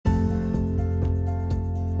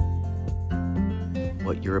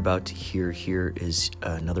What you're about to hear here is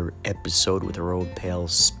another episode with our old pal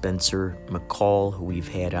Spencer McCall, who we've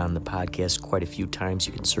had on the podcast quite a few times.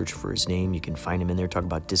 You can search for his name. You can find him in there, talk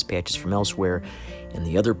about Dispatches from Elsewhere and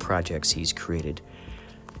the other projects he's created,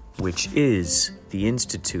 which is the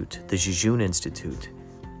Institute, the Jejune Institute,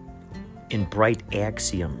 in Bright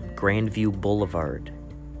Axiom, Grandview Boulevard,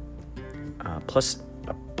 plus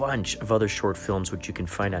a bunch of other short films which you can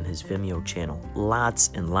find on his Vimeo channel. Lots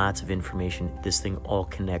and lots of information. This thing all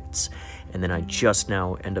connects. And then I just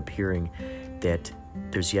now end up hearing that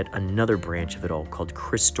there's yet another branch of it all called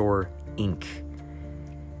Christor Inc.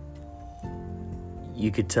 You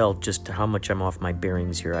could tell just how much I'm off my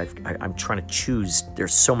bearings here. I'm trying to choose.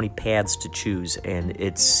 There's so many paths to choose, and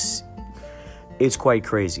it's quite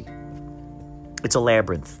crazy. It's a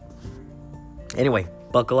labyrinth. Anyway,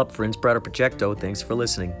 buckle up for Inspirato Projecto. Thanks for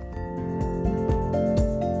listening.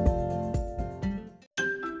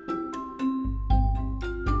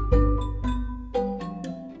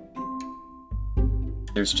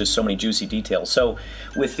 There's just so many juicy details. So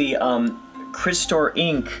with the Christor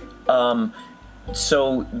Inc.,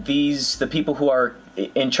 so the people who are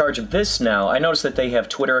in charge of this now, I noticed that they have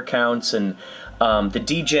Twitter accounts and the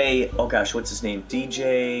DJ, oh gosh, what's his name?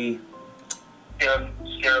 DJ...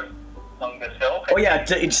 Scaramanga Hill? Oh yeah,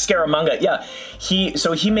 it's Scaramanga, yeah.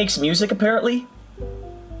 He makes music apparently?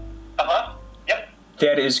 Uh-huh, yep.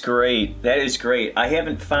 That is great, that is great. I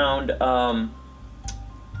haven't found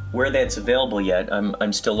where that's available yet.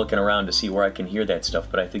 I'm still looking around to see where I can hear that stuff,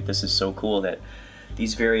 but I think this is so cool that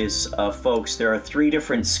these various folks, there are 3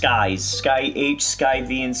 different Skies, Sky H, Sky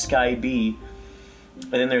V, and Sky B.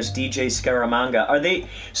 And then there's DJ Scaramanga. Are they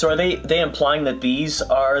implying that these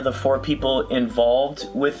are the 4 people involved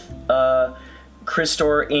with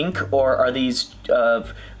Christor Inc., or are these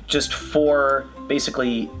just 4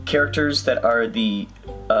 basically characters that are the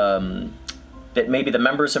that maybe the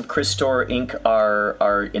members of Christor Inc.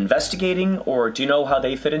 are investigating, or do you know how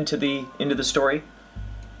they fit into the story?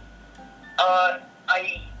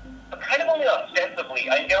 I kind of only ostensibly.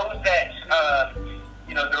 I know that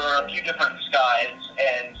there are a few different Skies,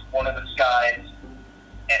 and one of the Skies,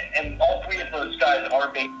 and all 3 of those Skies are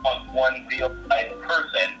based on one real-life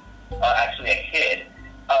person, actually a kid,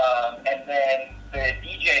 and then the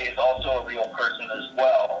DJ is also a real person as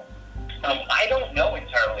well. I don't know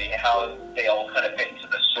entirely how they all kind of fit into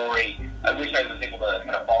the story. I wish I was able to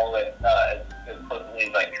kind of follow it as closely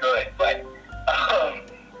as I could, but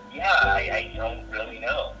yeah, I don't really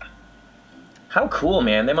know. How cool,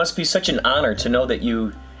 man. That must be such an honor to know that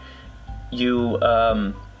you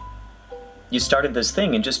started this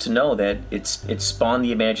thing, and just to know that it spawned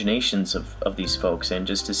the imaginations of these folks, and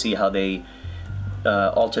just to see how they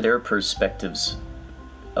alter their perspectives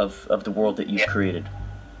of the world that you've created.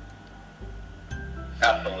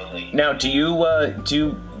 Absolutely. Now,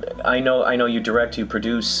 I know you direct, you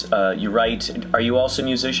produce, you write. Are you also a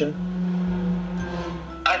musician?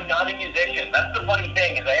 I'm not a musician. That's the funny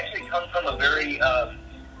thing, is I actually come from a very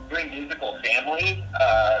musical family.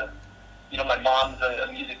 My mom's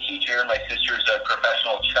a music teacher, my sister's a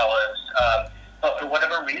professional cellist, but for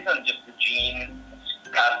whatever reason, just the gene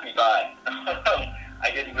passed me by.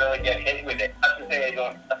 I didn't really get hit with it. Not to say I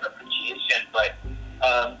don't have appreciation, but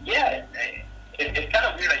yeah, it's kind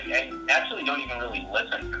of weird. I actually don't even really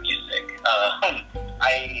listen to music.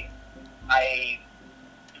 I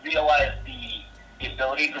realized the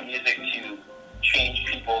ability for music to change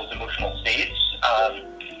people's emotional states,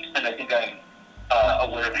 and I think I'm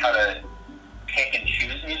aware of how to pick and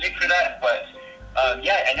choose music for that. But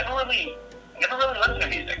yeah, I never really listened to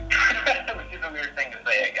music, which is a weird thing to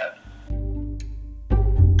say, I guess.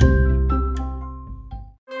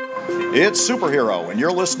 It's Superhero, and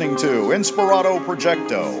you're listening to Inspirato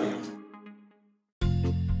Projecto.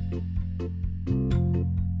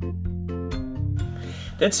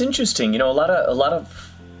 That's interesting. A lot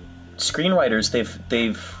of screenwriters,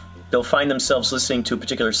 they'll find themselves listening to a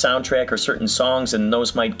particular soundtrack or certain songs, and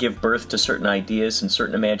those might give birth to certain ideas and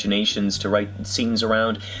certain imaginations to write scenes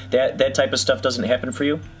around. That type of stuff doesn't happen for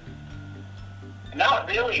you? Not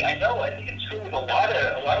really. I know. I think it's true with a lot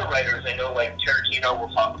of writers. I know, like Tarantino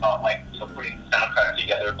will talk about putting the soundtrack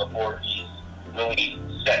together before he's really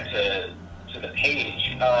set to the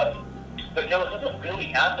page. But no, it doesn't really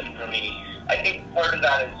happen for me. I think part of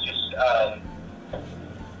that is just,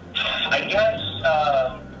 I guess,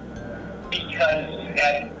 because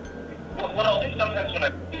what I'll do sometimes when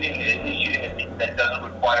I'm shooting a thing that doesn't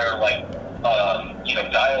require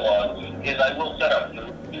dialogue, is I will set up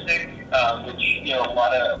music, which a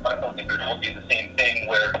lot of filmmakers will do the same thing,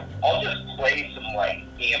 where I'll just play some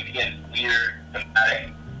ambient, weird,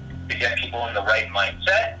 thematic to get people in the right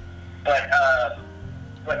mindset. But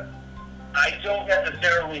but I don't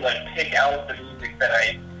necessarily like pick out the music that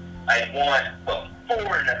I want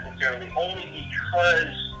before necessarily, only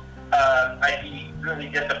because I'd be really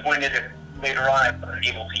disappointed if later on I wasn't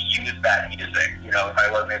able to use that music, you know, if I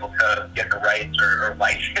wasn't able to get the rights or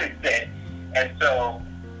license it. And so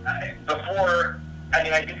before, I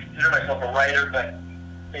mean, I do consider myself a writer, but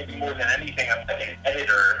maybe more than anything, I'm like an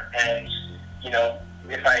editor. And, you know,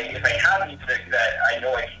 if I have music that I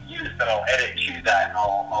know I can use, then I'll edit to that and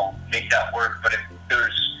I'll make that work. But if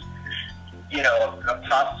there's, you know, a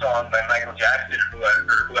pop song by Michael Jackson or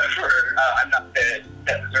whoever, I'm not going to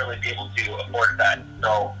necessarily be able to afford that.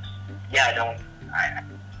 So, yeah, I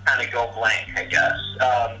kind of go blank, I guess.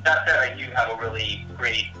 That said, I do have a really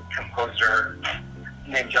great composer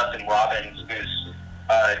named Justin Robbins, who's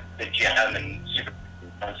the gem and super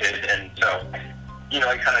talented, and so, you know,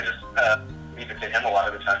 I kind of just leave it to him a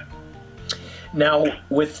lot of the time. Now,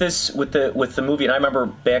 with the movie, and I remember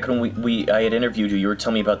back when I had interviewed you, you were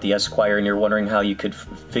telling me about the Esquire, and you're wondering how you could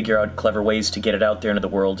figure out clever ways to get it out there into the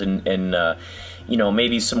world, and you know,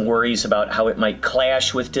 maybe some worries about how it might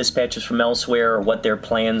clash with Dispatches from Elsewhere, or what their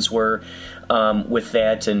plans were with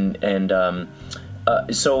that,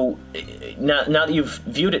 so now that you've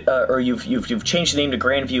viewed it, or you've changed the name to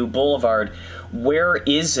Grandview Boulevard, where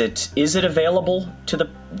is it? Is it available to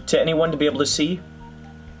anyone to be able to see?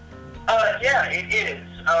 Yeah, it is.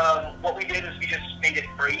 What we did is we just made it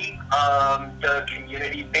free. The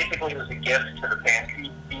community, basically, it was a gift to the fan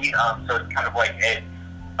community. So it's kind of like a,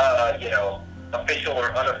 you know, official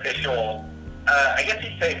or unofficial. I guess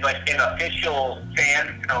you'd say it's like an official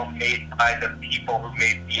fan film made by the people who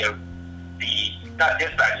made the not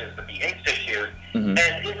Dispatches, but the Institute. Mm-hmm.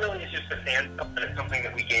 And it really is just a fan film, and it's something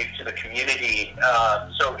that we gave to the community.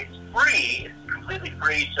 So it's free. It's completely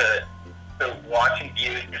free to watch and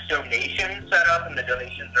view. There's donations set up, and the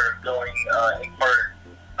donations are going in part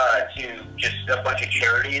to just a bunch of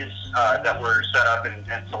charities that were set up and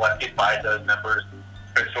selected by the members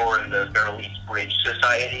and the Barrel East Bridge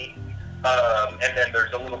Society. And then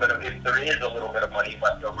there's a little bit of, if there is a little bit of money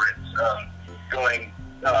left over, it's going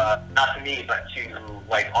not to me, but to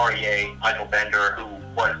like REA, Michael Bender, who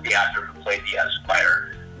was the actor who played the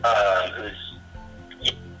Esquire,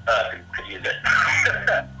 could use it.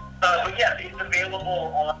 But yes, it's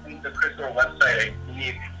available on the Crystal website. I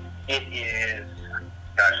believe it is,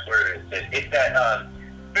 gosh, where is it? It's at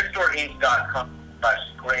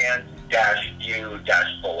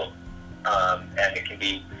crystalrains.com/grand-view-boulevard. And it can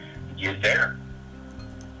be used there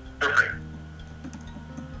for free.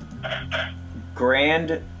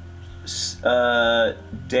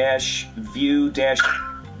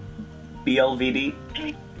 Grand-view-BLVD?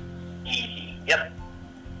 Yep.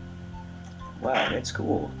 Wow, that's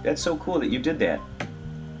cool. That's so cool that you did that.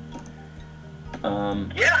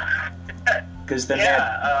 Yeah. Because then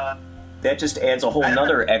that just adds a whole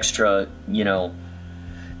nother extra, you know,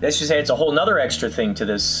 that just adds a whole nother extra thing to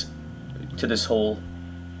this whole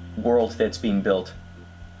world that's being built.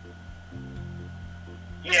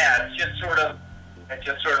 Yeah, it's just sort of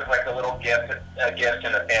like a little gift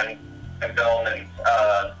and a fan film, and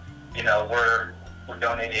you know, we're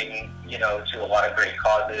donating, you know, to a lot of great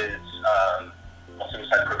causes.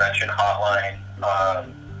 Suicide Prevention Hotline,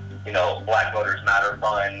 you know, Black Voters Matter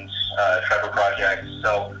Fund, Trevor Project.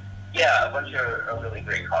 So yeah, a bunch of really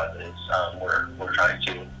great causes we're trying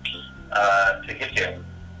to get to.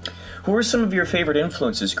 Who are some of your favorite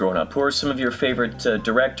influences growing up? Who are some of your favorite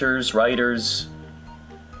directors, writers,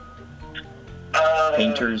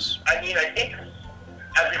 painters? I mean, I think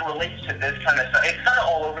as it relates to this kind of stuff, it's kind of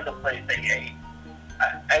all over the place.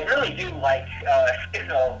 I really do like, you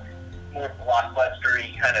know, more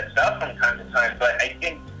blockbustery kind of stuff from time to time, but I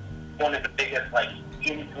think one of the biggest, like,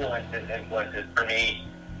 influences for me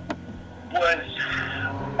was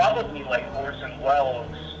probably, like, Orson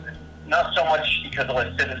Welles, not so much because of,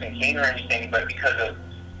 like, Citizen Kane or anything, but because of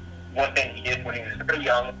one thing he did when he was very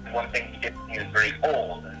young, and one thing he did when he was very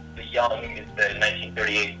old. The young is the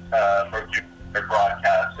 1938 Mercury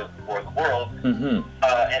broadcast of War of the World. Mm-hmm.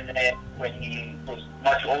 And then when he was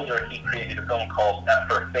much older, he created a film called F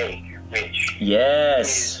for Fake, which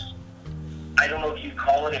is, I don't know if you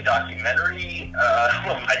call it a documentary.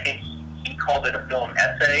 I think he called it a film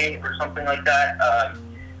essay or something like that.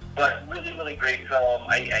 But really, really great film.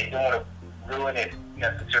 I don't want to ruin it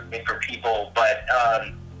necessarily for people, but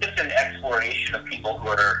just an exploration of people who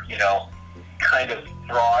are, you know, kind of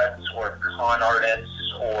frauds or con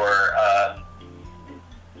artists, or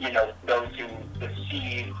you know, those who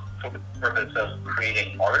deceive for the purpose of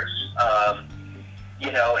creating art.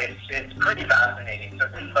 You know, it's pretty fascinating. So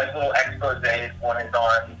things like little exposés. One is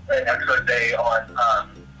on an expose on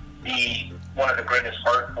the one of the greatest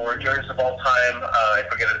art forgers of all time. I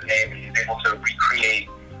forget his name. He's able to recreate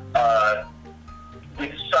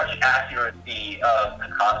with such accuracy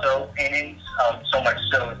Picasso paintings, so much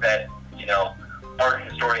so that, you know, art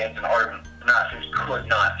historians and art masters could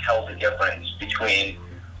not tell the difference between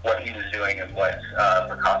what he was doing and what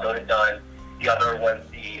Picasso had done. The other was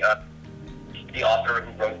the author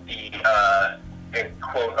who wrote the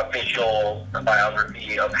quote official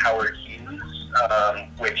biography of Howard Hughes,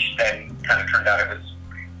 which then kind of turned out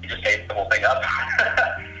he just made the whole thing up.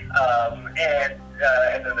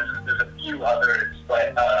 And then there's a few others,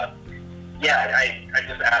 but yeah, I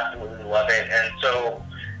just absolutely love it. And so,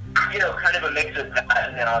 you know, kind of a mix of that,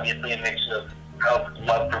 and then obviously a mix of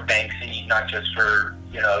love for Banksy, not just for,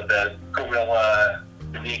 you know, the guerrilla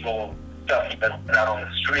illegal stuff he does out on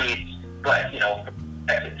the streets, but, you know,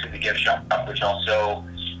 connected to the gift shop, which also,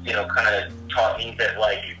 you know, kind of taught me that,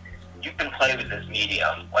 like, you can play with this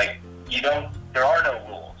medium. Like, there are no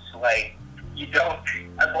rules. Like, you don't,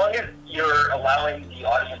 as long as you're allowing the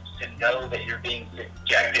audience to know that you're being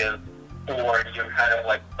subjective or you're kind of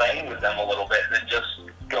like playing with them a little bit, then just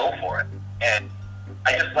go for it. And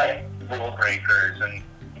I just like rule breakers and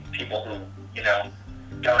people who, you know,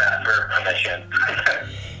 don't ask for permission.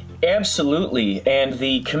 Absolutely, and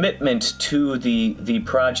the commitment to the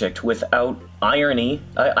project without irony.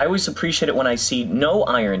 I always appreciate it when I see no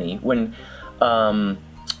irony, when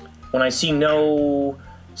I see no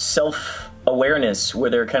self-awareness, where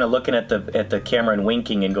they're kind of looking at the camera and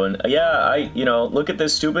winking and going, yeah, you know, look at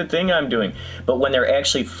this stupid thing I'm doing. But when they're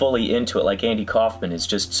actually fully into it, like Andy Kaufman is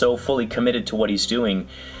just so fully committed to what he's doing,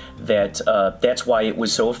 that that's why it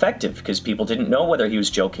was so effective, because people didn't know whether he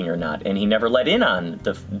was joking or not, and he never let in on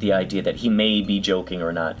the idea that he may be joking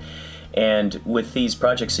or not. And with these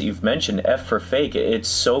projects that you've mentioned, F for Fake, it's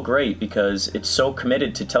so great because it's so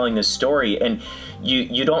committed to telling this story, and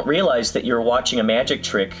you don't realize that you're watching a magic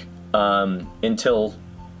trick until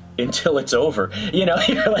it's over. You know,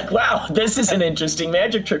 you're like, wow, this is an interesting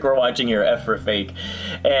magic trick we're watching here, F for Fake.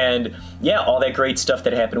 And yeah, all that great stuff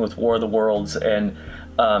that happened with War of the Worlds, and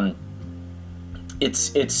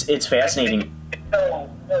it's fascinating. So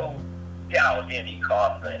yeah, with Andy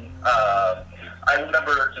Kaufman. I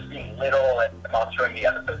remember just being little and my mom showing me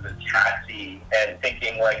episodes of Taxi and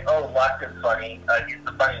thinking like, oh, Locke is funny. He's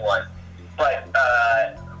the funny one. But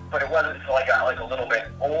it wasn't until I got like a little bit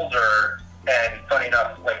older and, funny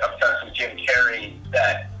enough, like obsessed with Jim Carrey,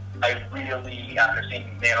 that I really, after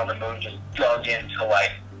seeing Man on the Moon, just dug into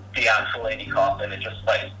like the actual Andy Kaufman and just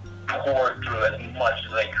like poured through as much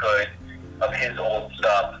as I could of his old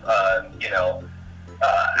stuff, you know,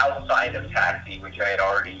 outside of Taxi, which I had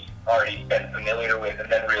already been familiar with,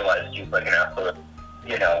 and then realized he was like an absolute,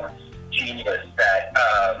 you know, genius. That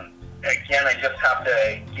again, I just have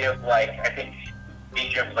to give, like, I think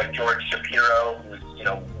agents like George Shapiro, who's, you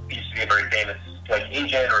know, used to be a very famous like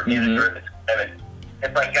agent or manager at the time, and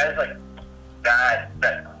it's like guys like that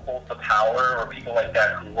hold the power, or people like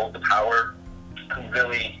that who hold the power, who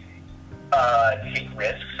really take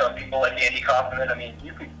risks. Some people like Andy Kaufman. I mean,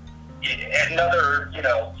 you could another, you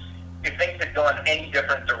know, if things had gone any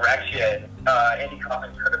different direction, Andy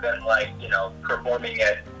Kaufman could have been like, you know, performing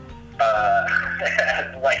at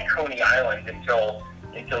like Coney Island until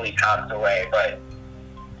he passed away. But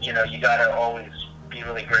you know, you gotta always be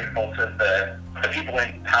really grateful to the people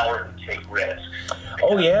in power who take risks.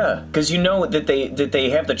 Oh yeah, because you know that they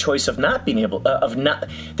have the choice of not being able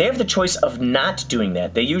they have the choice of not doing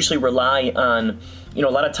that. They usually rely on, you know,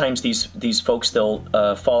 a lot of times these folks,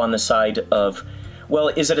 they'll fall on the side of, well,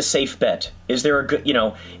 is it a safe bet? Is there a good, you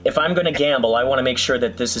know, if I'm going to gamble, I want to make sure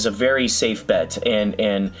that this is a very safe bet.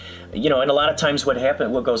 And you know, and a lot of times what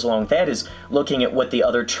goes along with that is looking at what the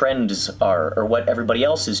other trends are, or what everybody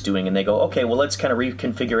else is doing, and they go, okay, well, let's kind of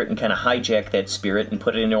reconfigure it and kind of hijack that spirit and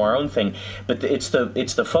put it into our own thing. But it's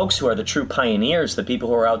the folks who are the true pioneers, the people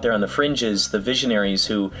who are out there on the fringes, the visionaries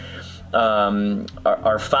who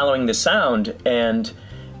are following the sound, and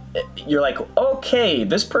you're like, okay,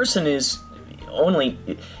 this person is only,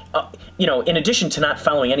 you know, in addition to not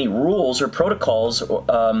following any rules or protocols,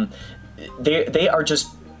 they are just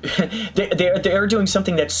they are doing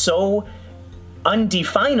something that's so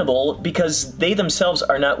undefinable because they themselves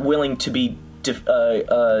are not willing to be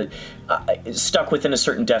stuck within a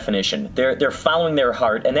certain definition. They're following their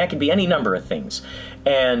heart, and that can be any number of things.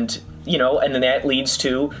 And you know, and then that leads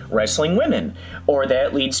to wrestling women, or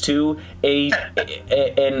that leads to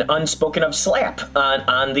an unspoken of slap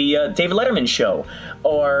on the David Letterman show,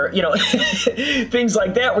 or you know, things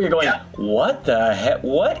like that, where you're going, what the heck?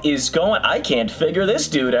 What is going? I can't figure this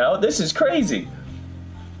dude out. This is crazy.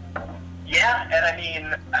 Yeah, and I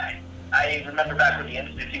mean, I remember back with the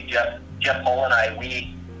Institute, Jeff Hull and I,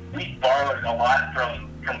 we borrowed a lot from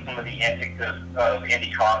some of the antics of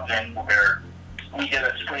Andy Kaufman, where we did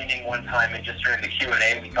a screening one time, and just during the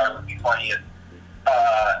Q&A, we thought it would be funny.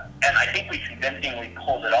 And I think we convincingly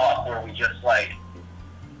pulled it off, where we just, like,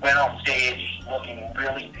 went on stage looking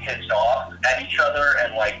really pissed off at each other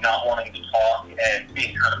and, like, not wanting to talk and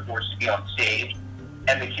being kind of forced to be on stage.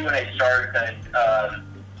 And the Q&A starts, and,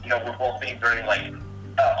 you know, we're both being very, like,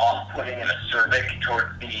 off-putting and acerbic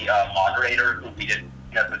towards the moderator, who we didn't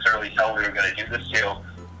necessarily tell we were going to do this to.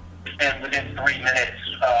 And within 3 minutes,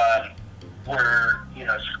 we're, you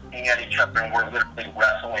know, screaming at each other, and we're literally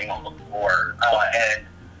wrestling on the floor. And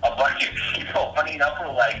a bunch of people, funny enough,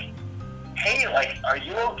 were like, hey, like, are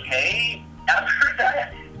you okay after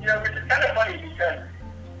that? You know, which is kind of funny because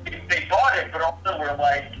they bought it, but also were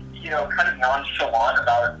like, you know, kind of nonchalant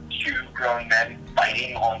about two grown men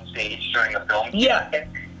fighting on stage during a film. Yeah.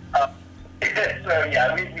 So,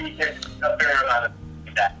 yeah, we did a fair amount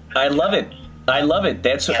of that. I love it. I love it.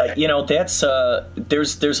 That's you know, that's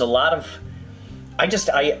there's a lot of I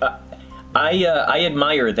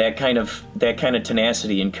admire that kind of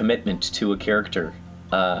tenacity and commitment to a character.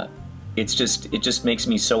 It just makes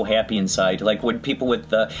me so happy inside. Like when people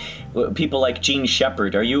people like Gene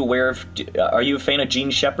Shepard. Are you a fan of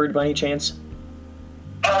Gene Shepard by any chance?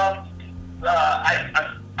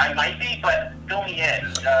 I might be, but fill me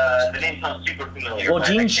in. The name sounds super familiar. Well, but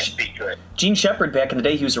I can't speak to it. Gene Shepard, back in the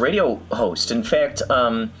day, he was a radio host. In fact,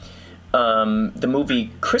 the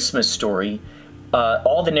movie Christmas Story,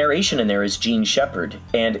 all the narration in there is Gene Shepard,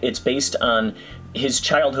 and it's based on his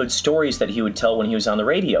childhood stories that he would tell when he was on the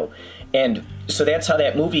radio. And so that's how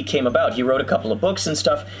that movie came about. He wrote a couple of books and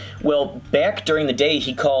stuff. Well, back during the day,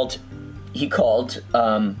 he called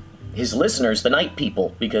his listeners the night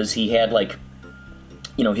people, because he had, like,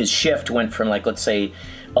 you know, his shift went from, like, let's say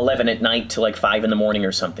 11 at night to like 5 in the morning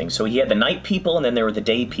or something. So he had the night people, and then there were the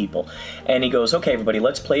day people. And he goes, okay, everybody,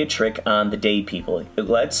 let's play a trick on the day people.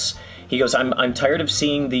 He goes, I'm tired of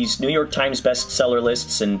seeing these New York Times bestseller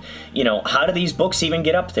lists, and, you know, how do these books even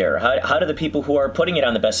get up there? How do the people who are putting it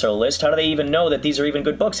on the bestseller list, how do they even know that these are even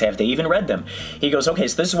good books? Have they even read them? He goes, okay,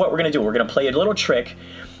 so this is what we're going to do. We're going to play a little trick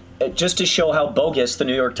just to show how bogus the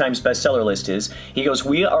New York Times bestseller list is. He goes,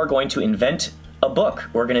 we are going to invent a book.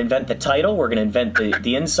 We're going to invent the title, we're going to invent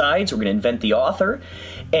the insides, we're going to invent the author,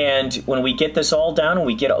 and when we get this all down and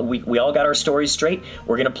we all got our stories straight,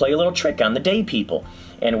 we're going to play a little trick on the day people,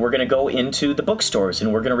 and we're going to go into the bookstores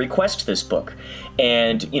and we're going to request this book.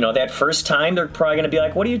 And, you know, that first time they're probably going to be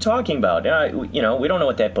like, what are you talking about? You know, we don't know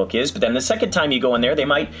what that book is. But then the second time you go in there, they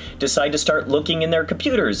might decide to start looking in their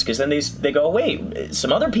computers, because then they go, wait,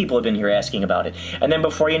 some other people have been here asking about it. And then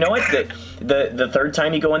before you know it, the third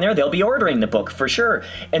time you go in there, they'll be ordering the book for sure.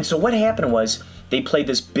 And so what happened was, they played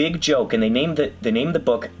this big joke, and they named the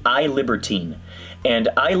book I, Libertine. And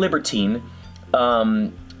I, Libertine,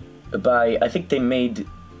 I think they made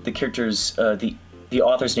the characters, the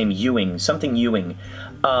author's name Ewing, something Ewing.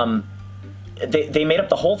 They made up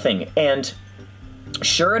the whole thing, and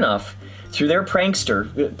sure enough, through their pranks,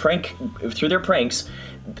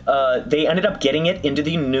 they ended up getting it into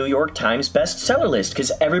the New York Times bestseller list,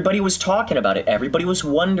 because everybody was talking about it. Everybody was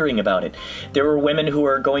wondering about it. There were women who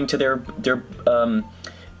were going to their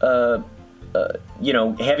you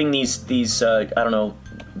know, having these I don't know,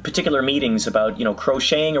 particular meetings about, you know,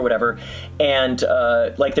 crocheting or whatever, and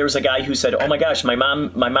like there was a guy who said, oh my gosh, my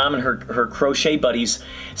mom and her crochet buddies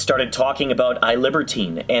started talking about I,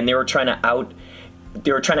 Libertine, and they were trying to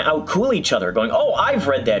out-cool each other, going, oh, I've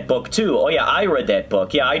read that book too. Oh yeah, I read that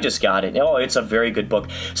book. Yeah, I just got it. Oh, it's a very good book.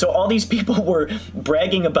 So all these people were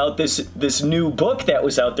bragging about this new book that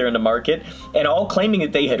was out there in the market, and all claiming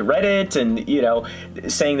that they had read it, and, you know,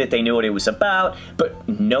 saying that they knew what it was about. But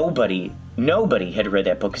nobody had read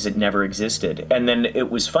that book, because it never existed. And then it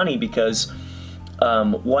was funny because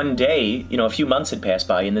one day, you know, a few months had passed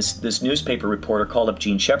by, and this newspaper reporter called up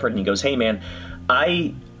Gene Shepard, and he goes, hey man,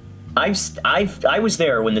 I was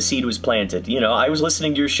there when the seed was planted. You know, I was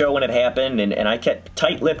listening to your show when it happened, and I kept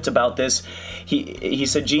tight-lipped about this. He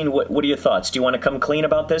said, Gene, what are your thoughts? Do you want to come clean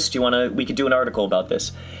about this? We could do an article about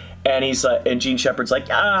this. And and Gene Shepard's like,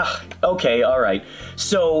 okay, all right.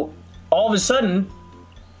 So all of a sudden,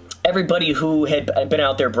 everybody who had been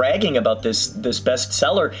out there bragging about this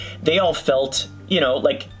bestseller, they all felt, you know,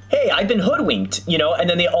 like hey, I've been hoodwinked, you know, and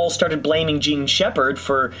then they all started blaming Gene Shepard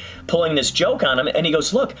for pulling this joke on him, and he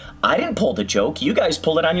goes, look, I didn't pull the joke, you guys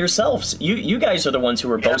pulled it on yourselves. You guys are the ones who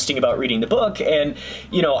were boasting about reading the book, and,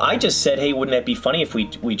 you know, I just said, hey, wouldn't that be funny if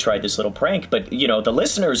we tried this little prank, but, you know, the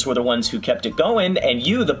listeners were the ones who kept it going, and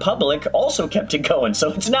you, the public, also kept it going,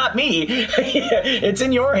 so it's not me, it's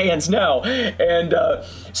in your hands now, and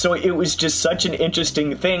so it was just such an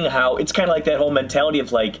interesting thing how it's kind of like that whole mentality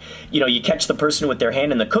of like, you know, you catch the person with their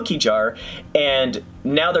hand in the cookie jar, and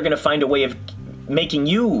now they're going to find a way of making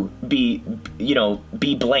you be, you know,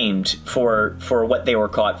 be blamed for what they were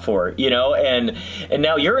caught for, you know, and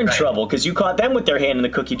now you're in trouble because you caught them with their hand in the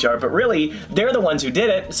cookie jar, but really they're the ones who did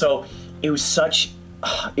it. So it was such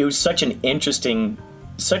an interesting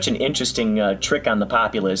trick on the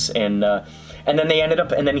populace, and then he ended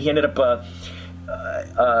up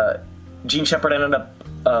Gene Shepard ended up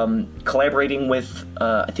collaborating with,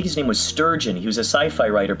 I think his name was Sturgeon. He was a sci-fi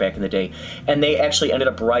writer back in the day, and they actually ended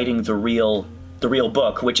up writing the real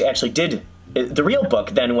book, which actually did. The real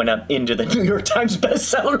book then went up into the New York Times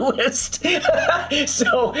bestseller list.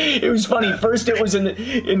 So it was funny. First it was in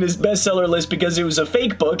this bestseller list because it was a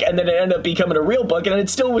fake book, and then it ended up becoming a real book, and it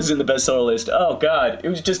still was in the bestseller list. Oh, God. It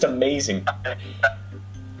was just amazing.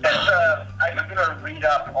 I'm going to read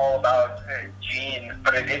up all about Gene,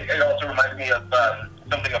 but it also reminds me of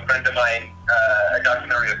something a friend of mine, a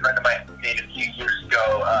documentary a friend of mine made a few years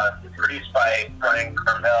ago. It's produced by Brian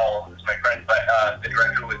Carmel, who's my friend, but the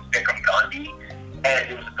director was Vikram Gandhi, and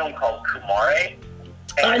it was a film called Kumare.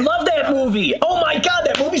 And, I love that movie! Oh my God,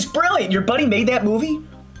 that movie's brilliant! Your buddy made that movie?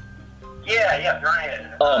 Yeah,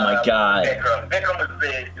 Brian. Oh my God. Vikram was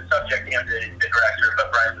the subject and the director,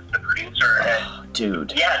 but Brian was the producer. And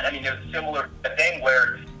dude. Yeah, I mean, it was a similar thing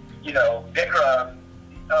where, you know, Vikram,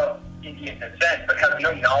 Indian descent, but has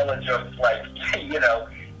no knowledge of, like, you know,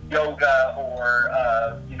 yoga or,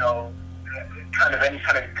 you know, kind of any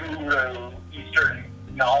kind of guru Eastern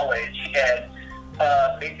knowledge, and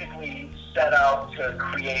basically set out to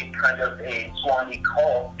create kind of a Swami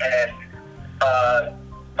cult, and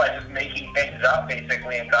by just making things up,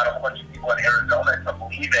 basically, and got a bunch of people in Arizona to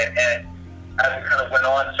believe it, and as it kind of went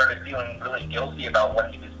on, started feeling really guilty about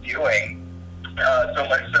what he was doing, so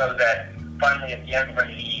much so that finally at the end when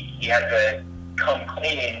he had to come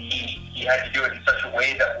clean, he had to do it in such a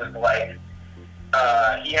way that was like,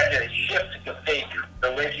 he had to shift the fake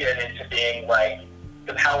religion into being like,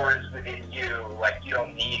 the power is within you, like you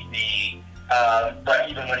don't need me, but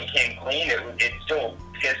even when he came clean, it still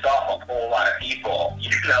pissed off a whole lot of people,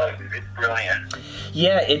 you know, it's brilliant.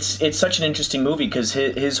 Yeah, it's such an interesting movie because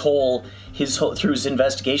his whole through his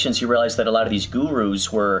investigations, he realized that a lot of these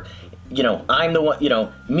gurus were, you know, I'm the one, you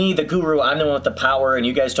know, me, the guru, I'm the one with the power, and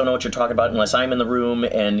you guys don't know what you're talking about unless I'm in the room,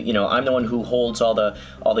 and, you know, I'm the one who holds all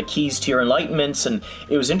the keys to your enlightenments, and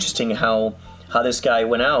it was interesting how this guy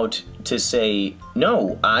went out to say,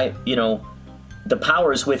 no, you know, the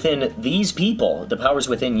power's within these people, the power's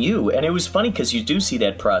within you, and it was funny because you do see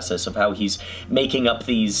that process of how he's making up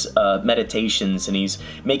these meditations, and he's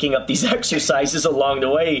making up these exercises along the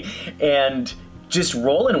way, and just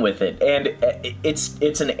rolling with it, and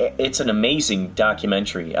it's an amazing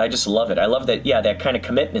documentary. I just love it. I love that, yeah, that kind of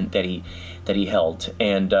commitment that he held,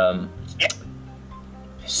 and yeah.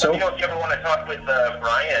 So you know, if you ever want to talk with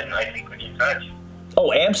Brian, I think we can touch.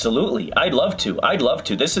 Oh, absolutely. I'd love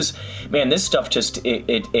to. This is, man, this stuff just,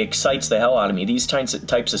 it excites the hell out of me. These types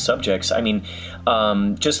of subjects. I mean,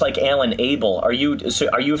 just like Alan Abel. Are you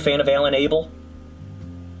a fan of Alan Abel?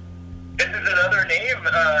 This is another name,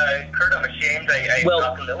 Kurt. I'm ashamed. I'm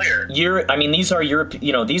not familiar. I mean, these are your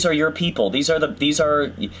people. These are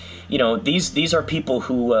people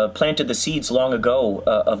who planted the seeds long ago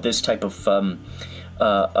of this type of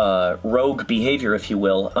rogue behavior, if you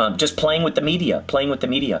will, just playing with the media.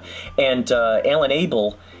 And Alan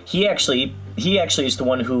Abel, he actually is the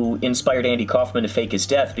one who inspired Andy Kaufman to fake his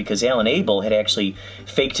death, because Alan Abel had actually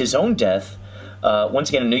faked his own death. Once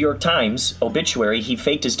again, in New York Times obituary, he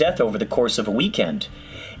faked his death over the course of a weekend.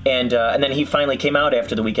 And then he finally came out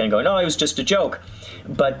after the weekend going, no, it was just a joke.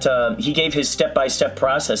 But he gave his step-by-step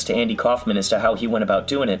process to Andy Kaufman as to how he went about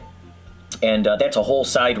doing it. And that's a whole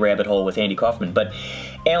side rabbit hole with Andy Kaufman. But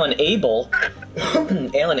Alan Abel,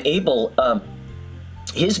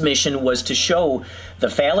 his mission was to show the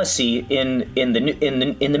fallacy in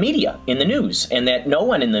the media, in the news, and that no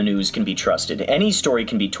one in the news can be trusted. Any story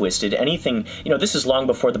can be twisted. Anything, this is long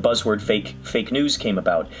before the buzzword fake news came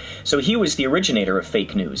about. So he was the originator of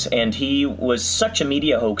fake news, and he was such a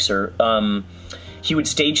media hoaxer. He would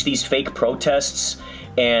stage these fake protests.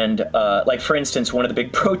 And, like, for instance, one of the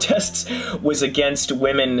big protests was against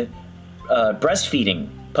women breastfeeding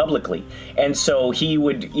publicly. And so he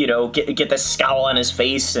would, you know, get this scowl on his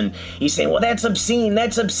face, and he's saying, well, that's obscene,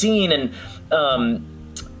 and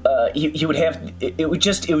he would have, it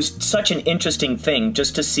was such an interesting thing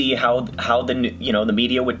just to see how the, you know, the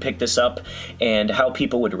media would pick this up and how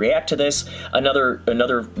people would react to this.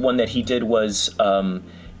 Another one that he did was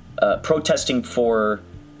protesting for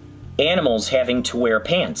animals having to wear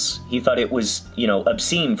pants. He thought it was, you know,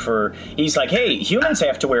 obscene for, he's like, hey, humans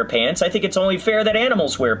have to wear pants. I think it's only fair that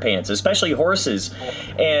animals wear pants, especially horses.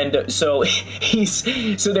 And so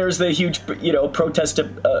so there's the huge, you know, protest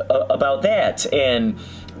about that. And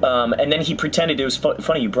then he pretended, it was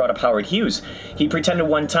funny you brought up Howard Hughes. He pretended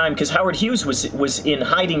one time, because Howard Hughes was in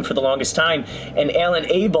hiding for the longest time, and Alan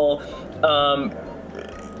Abel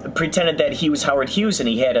pretended that he was Howard Hughes, and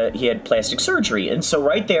he had plastic surgery. And so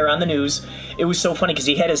right there on the news, it was so funny because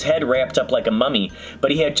he had his head wrapped up like a mummy, but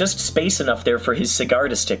he had just space enough there for his cigar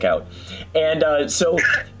to stick out. And so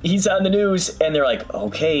he's on the news, and they're like,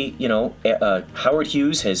 okay, you know, Howard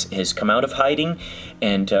Hughes has come out of hiding,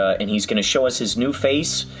 and he's going to show us his new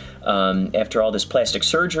face after all this plastic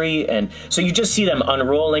surgery. And so you just see them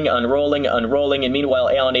unrolling, and meanwhile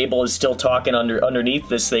Alan Abel is still talking underneath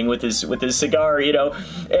this thing with his cigar, you know,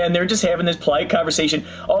 and they're just having this polite conversation.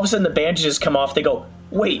 All of a sudden the bandages come off. They go,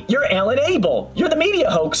 wait, you're Alan Abel, you're the media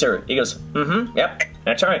hoaxer. He goes, yep,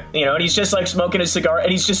 that's right, you know, and he's just like smoking his cigar,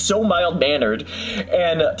 and he's just so mild-mannered,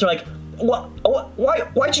 and they're like,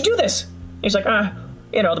 why'd you do this? He's like,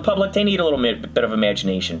 you know, the public, they need a little bit of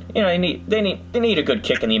imagination. You know, they need a good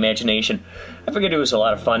kick in the imagination. I figured it was a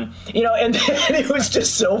lot of fun. You know, and it was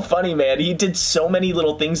just so funny, man. He did so many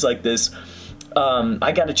little things like this.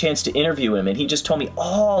 I got a chance to interview him, and he just told me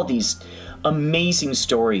all these amazing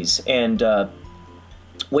stories. And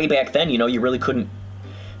way back then, you know, you really couldn't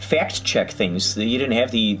fact check things. You didn't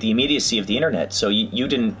have the immediacy of the internet, so you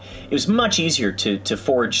didn't. It was much easier to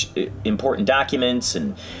forge important documents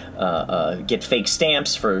and get fake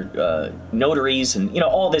stamps for notaries, and, you know,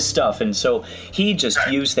 all this stuff. And so he just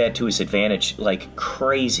used that to his advantage like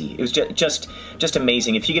crazy. It was just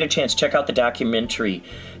amazing. If you get a chance, check out the documentary.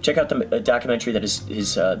 Check out the documentary that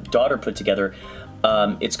his daughter put together.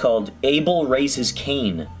 It's called Abel Raises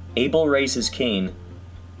Cain. Abel Raises Cain.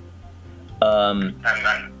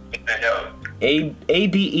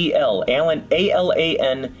 A-B-E-L, Alan,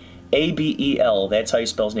 A-L-A-N, A-B-E-L. That's how you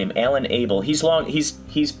spell his name, Alan Abel. He's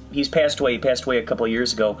passed away. He passed away a couple of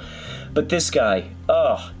years ago. But this guy,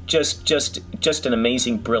 oh, just an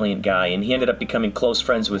amazing, brilliant guy. And he ended up becoming close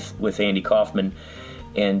friends with Andy Kaufman.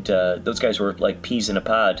 And those guys were like peas in a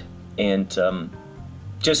pod. And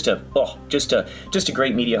just a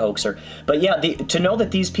great media hoaxer. But yeah, to know that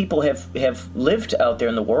these people have lived out there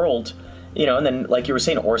in the world. You know, and then, like you were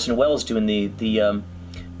saying, Orson Welles doing the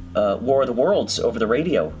War of the Worlds over the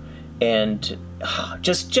radio, and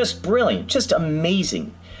just brilliant, just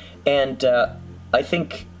amazing. And I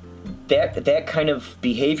think that kind of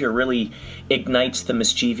behavior really ignites the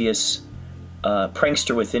mischievous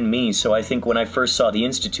prankster within me. So I think when I first saw the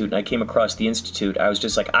Institute and I came across the Institute, I was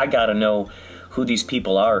just like, I gotta know who these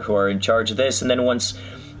people are who are in charge of this. And then once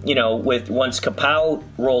Kapow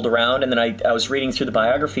rolled around, and then I was reading through the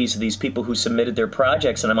biographies of these people who submitted their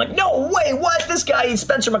projects, and I'm like, no way, what? This guy,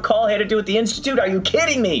 Spencer McCall, had to do with the Institute? Are you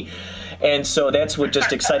kidding me? And so that's what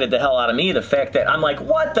just excited the hell out of me, the fact that I'm like,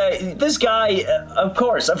 what the, this guy, of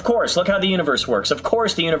course, look how the universe works. Of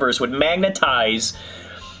course the universe would magnetize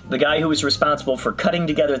the guy who was responsible for cutting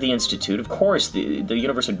together the Institute. Of course the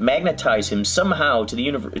universe would magnetize him somehow to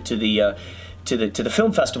the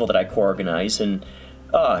film festival that I co-organize. And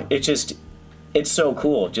it's so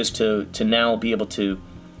cool just to now be able to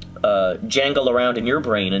jangle around in your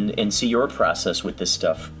brain and see your process with this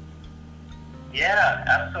stuff. Yeah,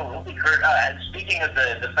 absolutely, Kurt. Speaking of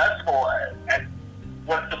the festival,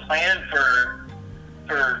 what's the plan for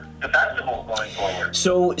the festival going forward?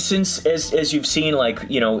 So since, as you've seen, like,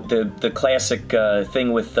 you know, the classic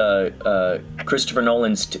thing with Christopher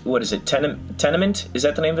Nolan's, what is it, Tenement? Is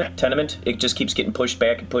that the name of it? Tenement? It just keeps getting pushed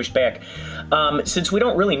back and pushed back. Since we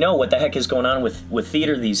don't really know what the heck is going on with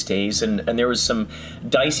theater these days, and there was some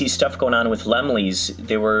dicey stuff going on with Laemmle's.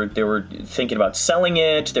 They were thinking about selling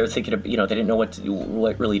it. They were thinking of, you know, they didn't know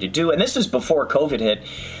what really to do. And this is before COVID hit.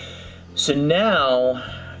 So now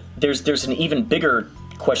there's an even bigger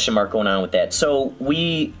question mark going on with that. So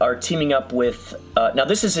we are teaming up with, now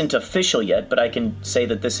this isn't official yet, but I can say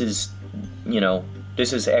that this is, you know,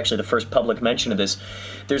 this is actually the first public mention of this.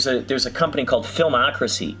 There's a company called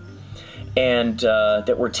Filmocracy, and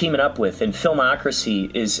that we're teaming up with, and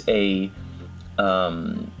Filmocracy is a,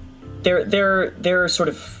 they're sort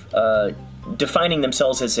of defining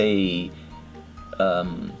themselves as a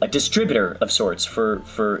a distributor of sorts for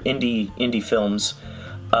indie films.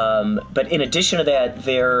 But in addition to that,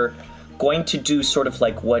 they're going to do sort of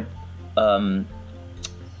like what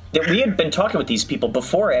that we had been talking with these people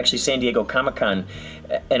before actually San Diego Comic-Con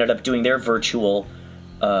ended up doing their virtual.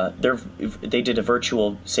 They did a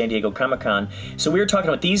virtual San Diego Comic-Con. So we were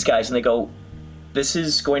talking with these guys, and they go, "This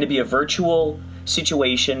is going to be a virtual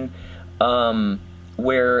situation."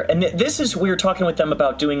 This is, we were talking with them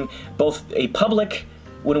about doing both a public,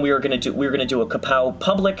 when we were going to do a Kapow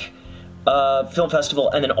public film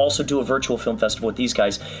festival, and then also do a virtual film festival with these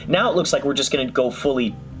guys. Now it looks like we're just going to go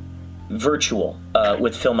fully virtual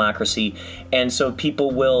with Filmocracy, and so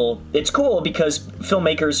people will, it's cool because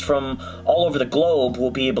filmmakers from all over the globe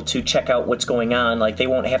will be able to check out what's going on. Like, they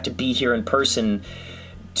won't have to be here in person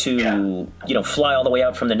to fly all the way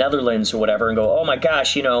out from the Netherlands or whatever and go, oh my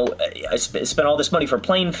gosh, I spent all this money for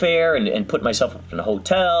plane fare and put myself up in a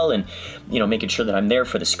hotel and making sure that I'm there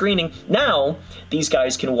for the screening. Now these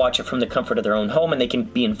guys can watch it from the comfort of their own home, and they can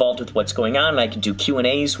be involved with what's going on. And I can do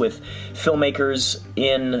Q&As with filmmakers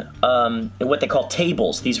in what they call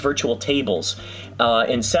tables, these virtual tables,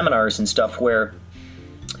 in seminars and stuff, where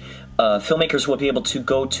filmmakers will be able to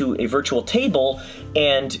go to a virtual table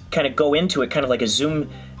and kind of go into it, kind of like a Zoom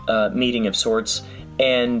meeting of sorts,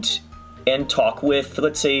 and talk with,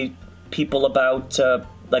 let's say, people about,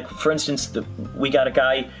 like, for instance, we got a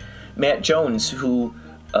guy, Matt Jones, who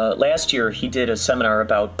last year he did a seminar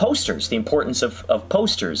about posters, the importance of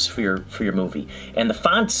posters for your movie, and the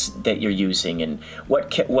fonts that you're using, and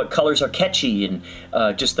what colors are catchy, and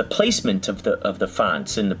just the placement of the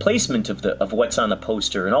fonts, and the placement of what's on the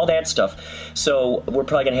poster, and all that stuff. So we're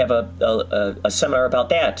probably going to have a seminar about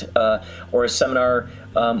that, or a seminar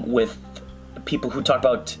with people who talk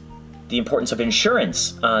about the importance of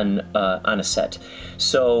insurance on a set.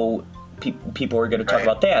 So people are going to talk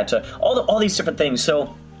about that. All these different things.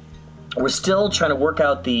 So we're still trying to work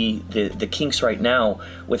out the kinks right now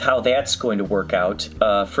with how that's going to work out.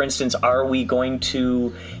 For instance, are we going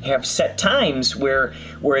to have set times where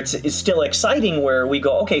it's still exciting, where we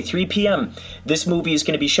go, okay, 3 p.m., this movie is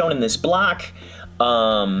going to be shown in this block.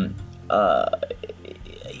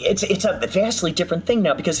 It's a vastly different thing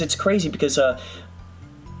now, because it's crazy, because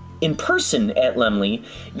in person at Laemmle,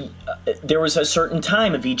 there was a certain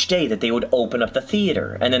time of each day that they would open up the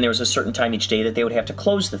theater, and then there was a certain time each day that they would have to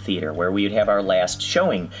close the theater, where we would have our last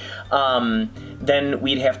showing. Then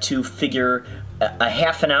we'd have to figure a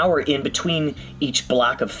half an hour in between each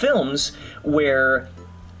block of films, where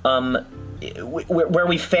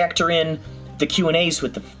we factor in the Q&As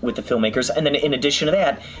with the filmmakers, and then in addition to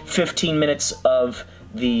that, 15 minutes of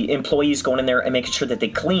the employees going in there and making sure that they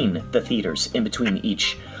clean the theaters in between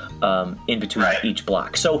each each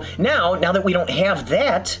block. So now that we don't have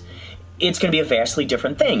that, it's going to be a vastly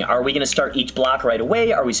different thing. Are we going to start each block right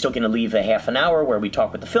away? Are we still going to leave a half an hour where we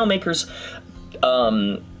talk with the filmmakers?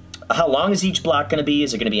 How long is each block going to be?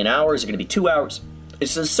 Is it going to be an hour? Is it going to be 2 hours?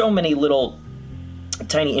 It's just so many little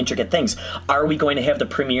tiny intricate things. Are we going to have the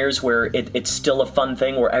premieres where it's still a fun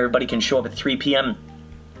thing, where everybody can show up at 3 p.m.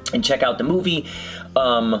 and check out the movie?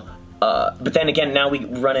 But then again, now we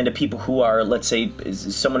run into people who are, let's say,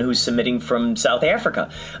 someone who's submitting from South Africa.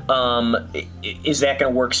 Is that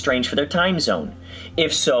going to work strange for their time zone?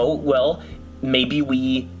 If so, well, maybe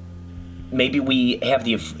we have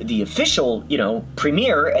the official,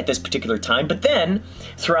 premiere at this particular time, but then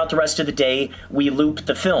throughout the rest of the day, we loop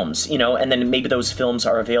the films, and then maybe those films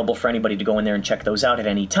are available for anybody to go in there and check those out at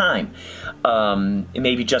any time.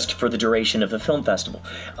 Maybe just for the duration of the film festival.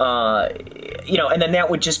 And then that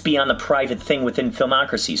would just be on the private thing within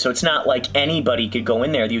Filmocracy. So it's not like anybody could go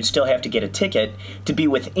in there. You'd still have to get a ticket to be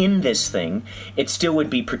within this thing. It still would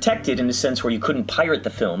be protected in a sense where you couldn't pirate the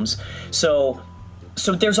films. So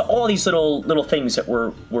there's all these little things that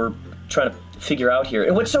we're trying to figure out here.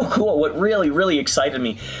 And what's so cool, what really, really excited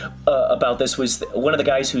me about this was one of the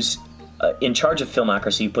guys who's in charge of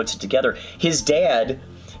Filmocracy, who puts it together. His dad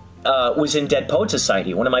was in Dead Poet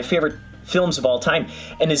Society, one of my favorite films of all time.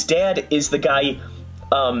 And his dad is the guy,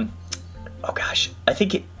 oh gosh, I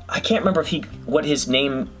can't remember what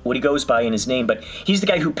he goes by in his name, but he's the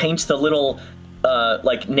guy who paints the little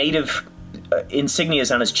like native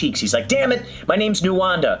insignias on his cheeks. He's like, damn it, my name's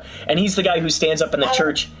Nuwanda. And he's the guy who stands up in the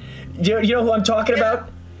church. You know who I'm talking about?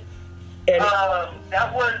 And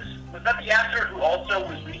that was that the actor who also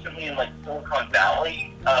was recently in, like, Silicon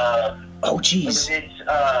Valley? Oh, jeez.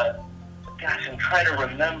 Gosh, I'm trying to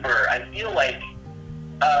remember. I feel like,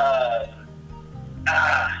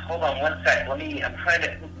 hold on one sec. I'm trying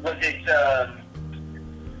to, was it,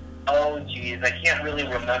 oh, geez, I can't really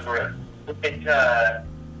remember it. It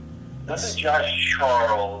wasn't Josh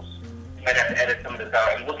Charles. might have to edit some of this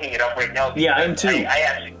out. I'm looking it up right now. Yeah, I am too. I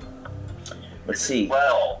actually. Let's see.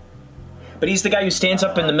 Well. But he's the guy who stands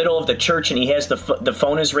up in the middle of the church and he has the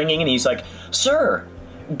phone is ringing and he's like, "Sir,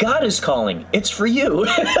 God is calling. It's for you."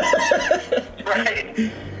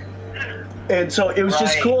 Right. And so it was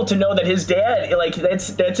just cool to know that his dad, like,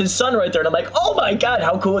 that's his son right there. And I'm like, oh my God,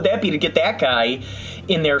 how cool would that be to get that guy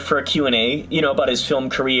in there for a Q&A, you know, about his film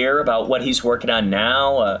career, about what he's working on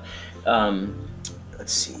now.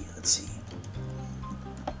 Let's see.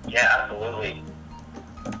 Yeah, absolutely.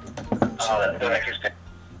 Oh, that's so interesting.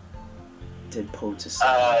 Dead Poet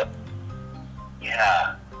Society.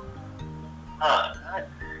 Yeah. Huh. I'm not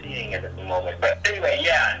seeing it at the moment. But anyway,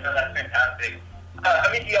 yeah, so that's fantastic.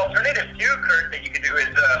 I mean, the alternative too, Kurt, that you could do is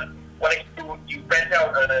when you rent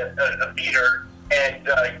out a theater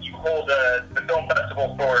and you hold the film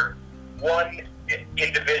festival for one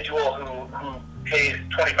individual who pays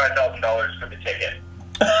 $25,000 for the ticket.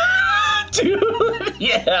 Dude,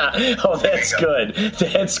 yeah. Oh, that's good.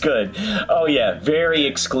 That's good. Oh, yeah. Very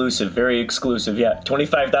exclusive. Very exclusive. Yeah.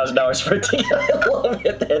 $25,000 for a ticket. I love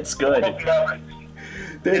it. That's good. And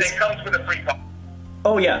it comes with a free pop.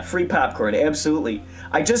 Oh, yeah. Free popcorn. Absolutely.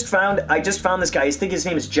 I just found this guy. I think his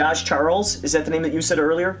name is Josh Charles. Is that the name that you said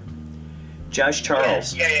earlier? Josh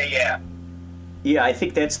Charles. Yeah. Yeah, I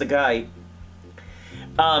think that's the guy.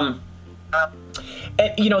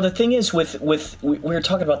 And, you know, the thing is we were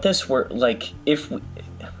talking about this, where, like,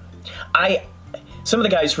 some of the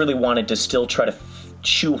guys really wanted to still try to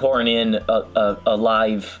shoehorn in a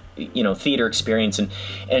live, you know, theater experience and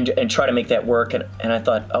try to make that work. And I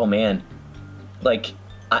thought, oh man, like,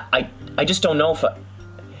 I just don't know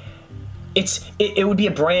if it would be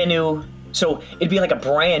a brand new. So it'd be like a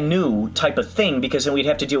brand new type of thing, because then we'd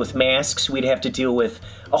have to deal with masks. We'd have to deal with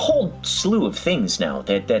a whole slew of things now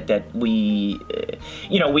that we,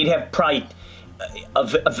 you know, we'd have probably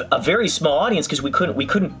a very small audience, because we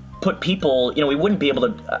couldn't put people, you know, we wouldn't be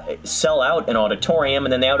able to sell out an auditorium,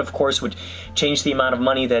 and then that, of course, would change the amount of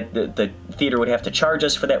money that the theater would have to charge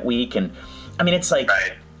us for that week. And I mean, it's like,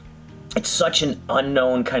 it's such an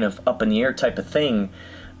unknown, kind of up in the air type of thing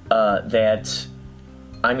that.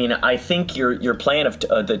 I mean, I think your plan of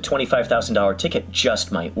the $25,000 ticket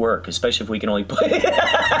just might work, especially if we can only put,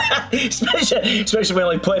 especially if we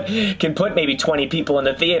only can put maybe 20 people in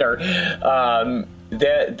the theater.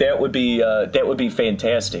 That would be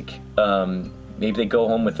fantastic. Maybe they go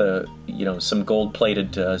home with some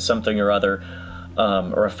gold-plated something or other,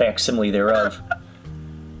 or a facsimile thereof.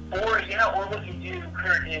 Or what you do,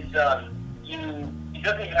 Kurt, is it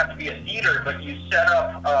doesn't even have to be a theater, but you set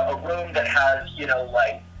up a room that has, you know,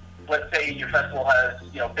 like, let's say your festival has,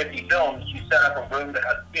 50 films, you set up a room that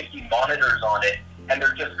has 50 monitors on it, and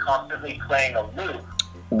they're just constantly playing a loop.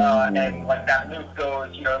 And, like, that loop goes,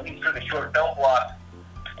 at least for the short film block,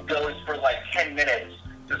 goes for, like, 10 minutes.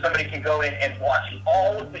 So somebody can go in and watch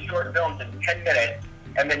all of the short films in 10 minutes,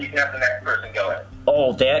 and then you can have the next person go in.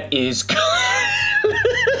 Oh, that is good.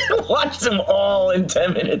 Watch them all in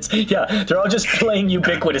 10 minutes. Yeah, they're all just playing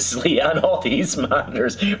ubiquitously on all these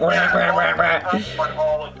monitors. On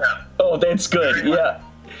all of them. Oh, that's good. Yeah,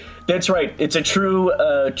 that's right. It's a true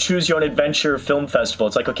choose-your-own-adventure film festival.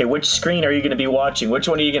 It's like, okay, which screen are you going to be watching? Which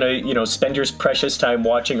one are you going to, spend your precious time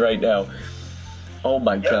watching right now? Oh,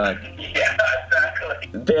 my God. Yeah,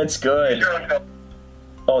 exactly. That's good.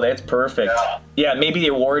 Oh, that's perfect. Yeah, maybe the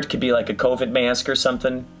award could be like a COVID mask or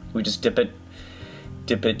something. We just dip it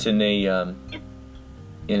in a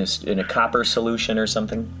copper solution or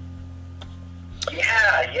something.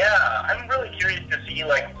 Yeah. I'm really curious to see,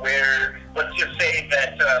 like, where, let's just say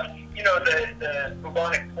that the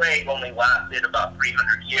bubonic plague only lasted about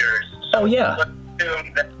 300 years. So oh yeah. Let's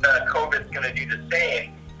assume that COVID's going to do the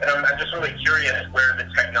same. And I'm just really curious where the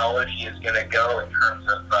technology is going to go in terms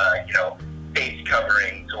of face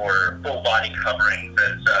coverings or full body coverings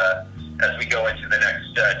as we go into the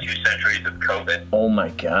next 2 centuries of COVID. Oh my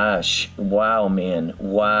gosh! Wow, man!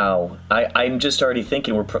 Wow! I'm just already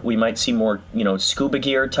thinking we might see more scuba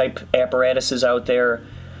gear type apparatuses out there.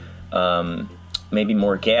 Maybe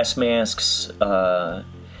more gas masks. I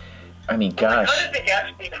mean, gosh. I kind of think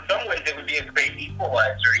actually in some ways it would be a great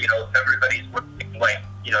equalizer. If everybody's wearing like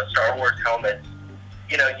Star Wars helmets.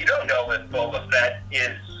 You don't know if Boba Fett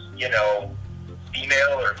is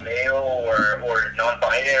female or male or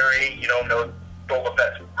non-binary. You don't know Boba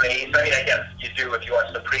Fett's race. I mean, I guess you do if you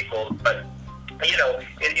watch the prequels, but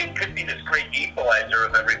it could be this great equalizer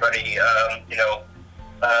of everybody.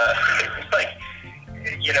 It's like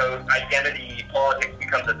identity politics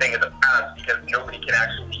becomes a thing of the past because nobody can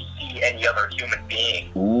actually see any other human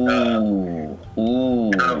being. Ooh.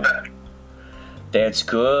 That's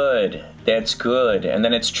good. That's good. And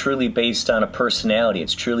then it's truly based on a personality.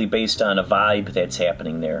 It's truly based on a vibe that's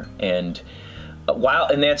happening there. And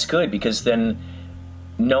and that's good, because then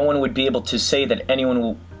no one would be able to say that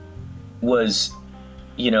anyone was,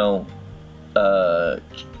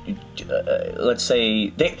 let's say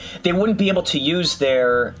they wouldn't be able to use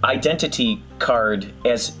their identity card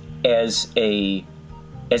as an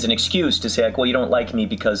excuse to say, like, well, you don't like me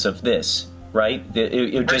because of this, right?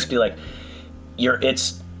 It would just be like,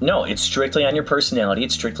 it's strictly on your personality.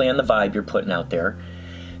 It's strictly on the vibe you're putting out there.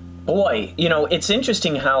 Boy, it's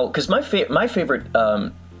interesting how, because my favorite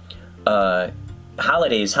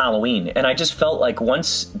holiday is Halloween, and I just felt like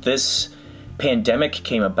once this pandemic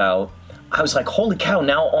came about, I was like, holy cow,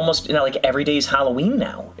 now almost, like every day is Halloween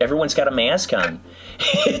now. Everyone's got a mask on.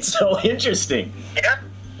 It's so interesting.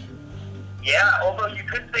 Yeah, although you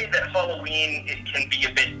could say that Halloween, it can be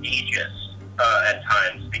a bit ageist at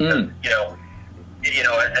times, because,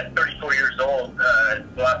 at 34 years old, the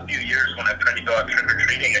last few years when I've tried to go out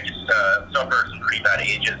trick-or-treating, I just suffer some pretty bad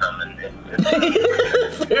ageism. And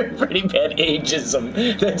pretty bad ageism.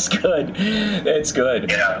 That's good. That's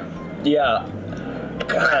good. Yeah. Yeah.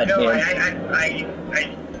 God, no, man. I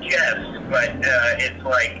jest, but it's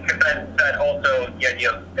like, because that also, the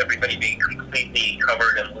idea of everybody being completely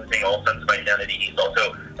covered and losing all sense of identity is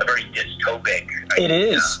also a very dystopic idea. It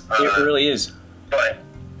is. It really is. But,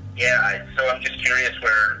 yeah, so I'm just curious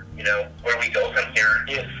where we go from here.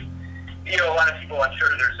 If, a lot of people, I'm sure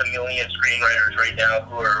there's a million screenwriters right now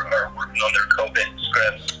who are working on their COVID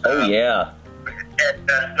scripts. Oh, yeah. And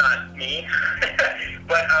that's not me.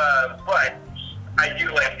 but I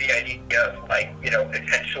do like the idea of, like,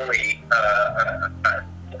 potentially a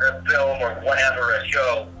film or whatever, a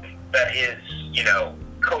show that is,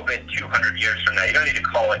 COVID 200 years from now. You don't need to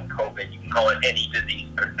call it COVID. You can call it any disease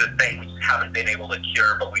or the thing we just haven't been able to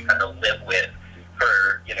cure, but we've had to live with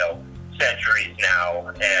for, centuries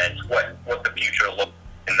now, and what the future looks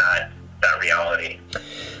in that reality.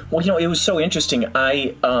 Well, it was so interesting.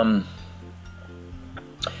 I,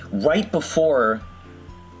 right before,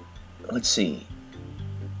 let's see,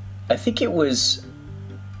 I think it was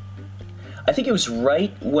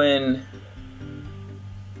right when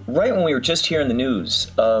we were just hearing the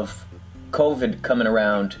news of COVID coming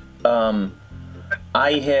around.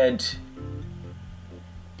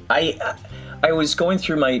 I was going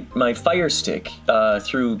through my Fire Stick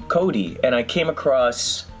through Kodi, and I came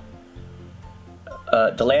across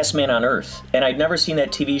The Last Man on Earth, and I'd never seen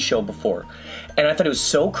that TV show before, and I thought it was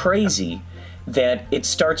so crazy that it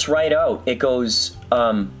starts right out. It goes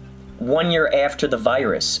 1 year after the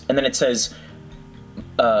virus, and then it says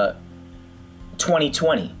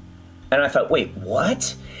 2020, and I thought, wait,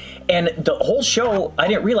 what? And the whole show, I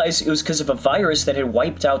didn't realize it was because of a virus that had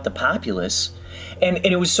wiped out the populace. And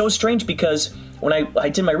it was so strange, because when I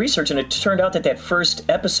did my research, and it turned out that first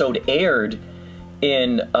episode aired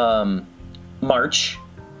in March,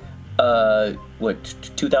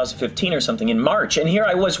 2015 or something, in March. And here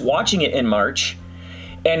I was watching it in March,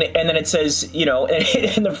 and then it says,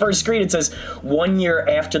 in the first screen it says 1 year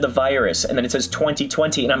after the virus, and then it says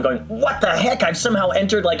 2020, and I'm going, what the heck? I've somehow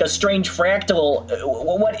entered like a strange fractal.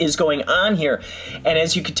 What is going on here? And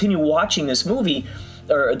as you continue watching this movie,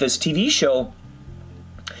 or this TV show,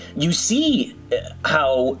 you see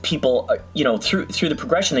how people, through the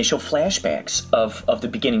progression, they show flashbacks of the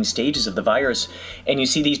beginning stages of the virus, and you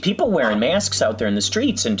see these people wearing masks out there in the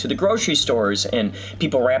streets and to the grocery stores, and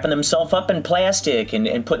people wrapping themselves up in plastic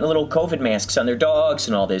and putting little COVID masks on their dogs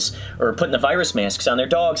and all this, or putting the virus masks on their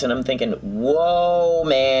dogs, and I'm thinking, wow,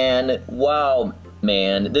 man,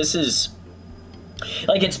 this is...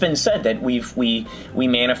 Like it's been said that we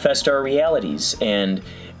manifest our realities, and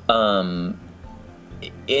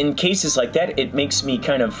in cases like that, it makes me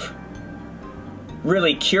kind of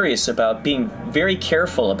really curious about being very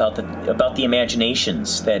careful about the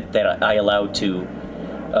imaginations that I allow to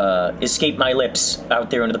escape my lips out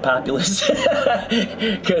there into the populace,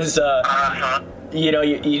 because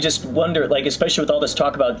you just wonder, like, especially with all this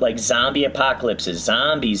talk about like zombie apocalypses,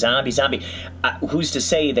 zombie. Who's to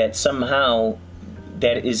say that somehow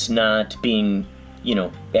that is not being,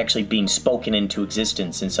 actually being spoken into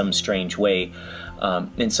existence in some strange way,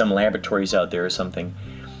 in some laboratories out there or something.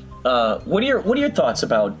 What are your thoughts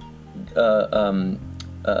about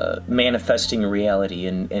manifesting a reality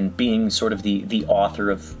and being sort of the author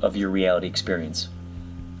of your reality experience?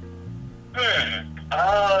 Yeah,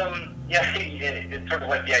 it's sort of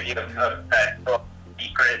like the idea of that book,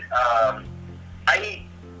 Secret.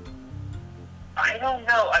 I don't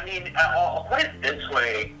know. I mean, I'll put it this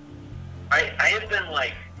way. I have been,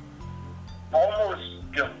 like, almost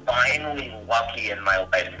divinely lucky in my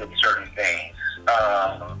life with certain things.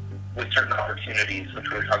 with certain opportunities, which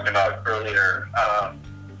we were talking about earlier,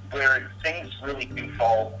 where things really do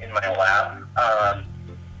fall in my lap.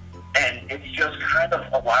 And it's just kind of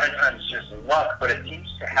a lot of times just luck, but it seems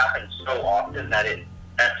to happen so often that it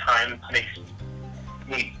at times makes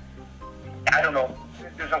me, I don't know,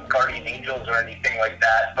 there's no guardian angels or anything like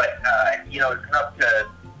that, but, it's enough to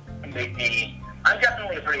make me, I'm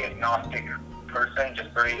definitely a very agnostic person, just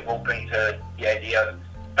very open to the idea of,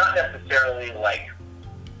 not necessarily like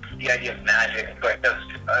the idea of magic, but just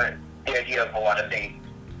the idea of a lot of things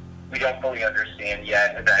we don't fully understand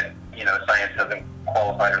yet, that, science hasn't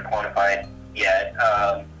qualified or quantified yet.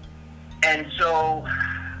 And so,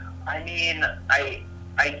 I mean, I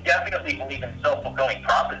definitely believe in self-fulfilling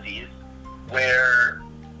prophecies, where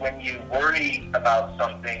when you worry about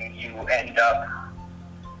something, you end up,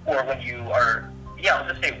 or when you are, I'll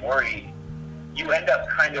just say worried, you end up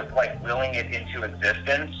kind of like willing it into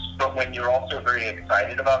existence. But when you're also very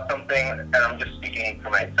excited about something, and I'm just speaking for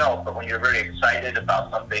myself, but when you're very excited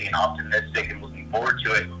about something and optimistic and looking forward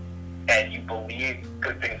to it, and you believe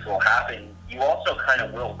good things will happen, you also kind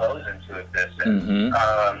of will those into existence.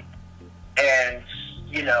 Mm-hmm. And,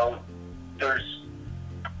 there's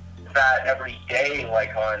that every day,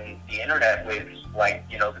 like on the internet with like,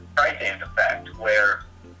 the Streisand effect, where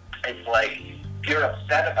it's like, if you're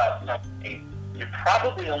upset about something, you're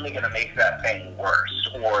probably only going to make that thing worse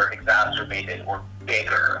or exacerbate it or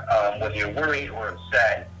bigger. Whether you're worried or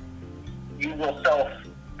upset, you will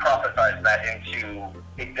self-prophesize that into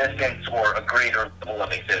existence or a greater level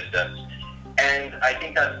of existence. And I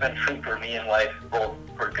think that's been true for me in life, both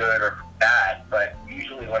for good or for bad. But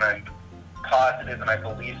usually when I'm positive and I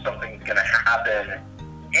believe something's going to happen,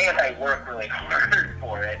 and I work really hard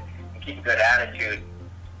for it and keep a good attitude,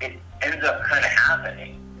 it ends up kind of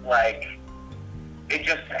happening. Like, it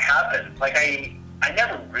just happens. Like, I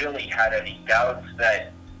never really had any doubts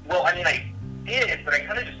that, well, I mean, I did, but I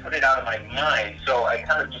kind of just put it out of my mind. So I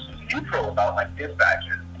kind of just was neutral about my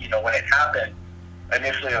dispatches. When it happened,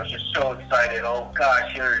 initially I was just so excited. Oh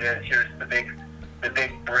gosh, here it is. Here's the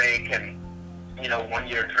big break, and 1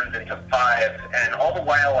 year turns into 5. And all the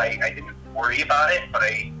while I didn't worry about it, but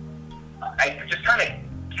I just kind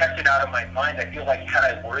of kept it out of my mind. I feel like had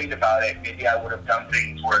I worried about it, maybe I would have done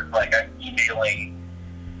things where it's like I'm emailing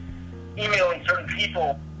certain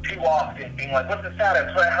people too often, being like, what's the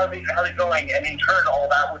status? How's it going? And in turn, all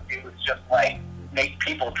that would do is just like make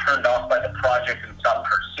people turned off by the project and stop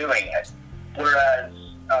pursuing it. Whereas,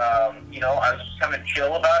 I was just kind of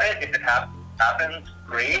chill about it. If it happens,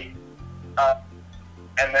 great.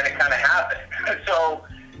 And then it kind of happened. So,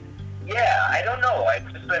 yeah, I don't know.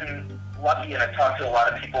 I've just been lucky, and I've talked to a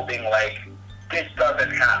lot of people being like, this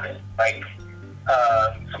doesn't happen. Like,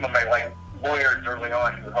 some of my, like, lawyers early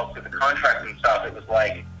on who helped with the contracts and stuff, it was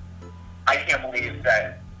like, I can't believe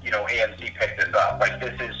that, AMC picked this up. Like,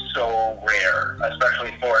 this is so rare,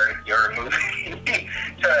 especially for your movie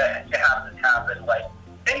to have this happen. Like,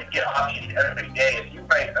 things get optioned every day. If you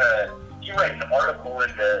write an article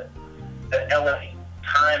in the LA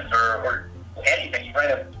Times or anything, you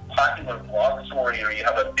write a popular blog story or you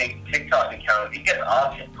have a big TikTok account, it gets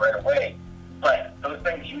optioned right away. But those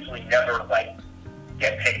things usually never, like,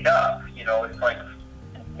 get picked up. It's like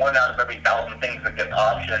 1 out of every 1,000 things that gets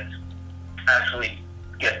optioned actually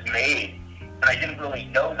gets made. And I didn't really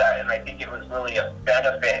know that, and I think it was really a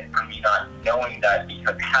benefit for me not knowing that,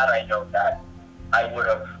 because had I known that, I would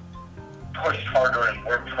have pushed harder and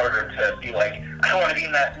worked harder to be like, I don't want to be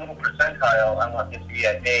in that little percentile, I want this to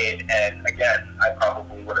get made. And again, I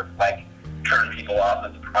probably would have, like, turned people off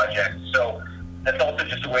of the project. So that's also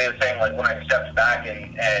just a way of saying, like, when I stepped back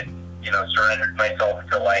and surrendered myself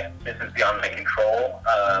to, like, this is beyond my control,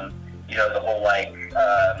 the whole, like,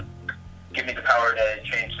 give me the power to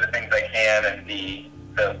change the things I can, and the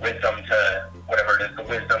wisdom to, whatever it is, the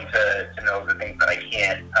wisdom to know the things that I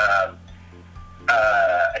can't.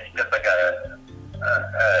 I think that's like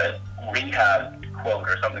a rehab quote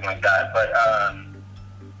or something like that. But,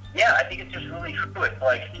 yeah, I think it's just really true. It's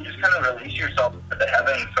like, you just kind of release yourself to the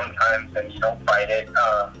heavens sometimes, and you don't fight it.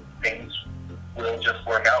 Things will just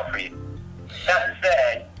work out for you. That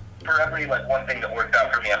said, for every, like, one thing that works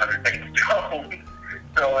out for me, 100 things don't.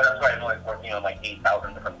 So that's why I'm always working on, like,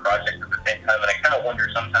 8,000 different projects at the same time. And I kind of wonder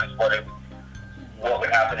sometimes what would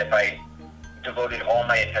happen if I devoted all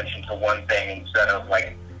my attention to one thing instead of,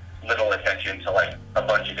 like, little attention to, like, a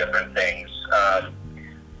bunch of different things.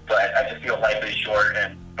 But I just feel life is short,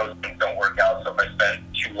 and most things don't work out. So if I spend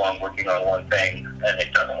too long working on one thing and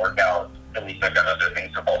it doesn't work out, at least I've got other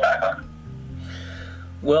things to fall back on.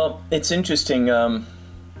 Well, it's interesting. A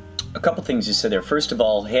couple things you said there. First of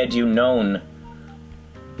all, had you known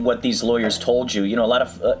what these lawyers told you. You know,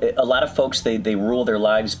 a lot of folks, they rule their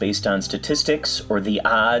lives based on statistics or the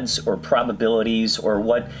odds or probabilities or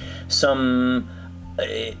what some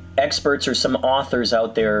experts or some authors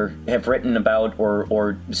out there have written about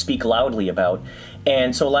or speak loudly about.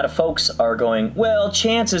 And so a lot of folks are going, well,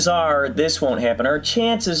 chances are this won't happen, or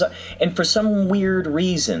chances are, and for some weird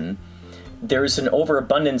reason, there's an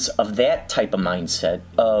overabundance of that type of mindset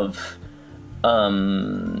of,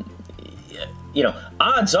 you know,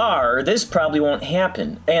 odds are this probably won't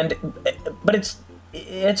happen. But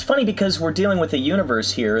it's funny because we're dealing with a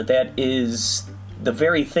universe here that is the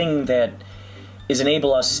very thing that is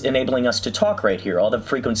enabling us to talk right here. All the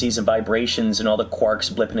frequencies and vibrations and all the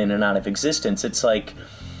quarks blipping in and out of existence. It's like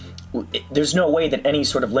there's no way that any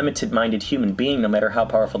sort of limited-minded human being, no matter how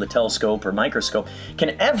powerful the telescope or microscope, can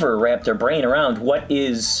ever wrap their brain around what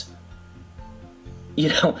is, you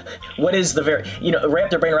know, what is the very, you know, wrap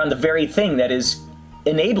their brain around the very thing that is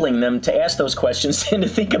enabling them to ask those questions and to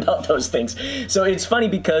think about those things. So it's funny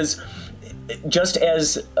because just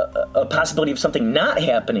as a possibility of something not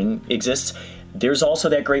happening exists, there's also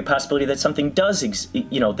that great possibility that something does,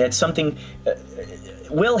 you know, that something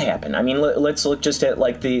will happen. I mean, let's look just at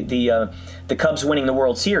like the Cubs winning the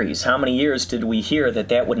World Series. How many years did we hear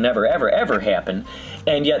that would never, ever, ever happen?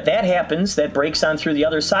 And yet that happens, that breaks on through the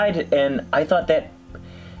other side. And I thought that,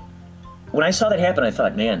 when I saw that happen, I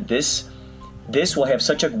thought, man, this will have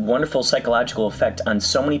such a wonderful psychological effect on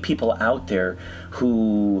so many people out there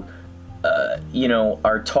who, you know,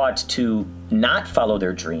 are taught to not follow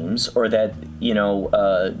their dreams, or that, you know,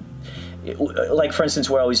 like, for instance,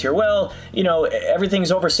 we always hear, well, you know,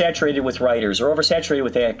 everything's oversaturated with writers, or oversaturated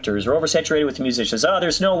with actors, or oversaturated with musicians. Oh,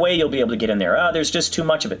 there's no way you'll be able to get in there. Oh, there's just too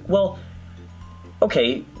much of it. Well,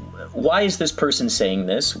 okay, why is this person saying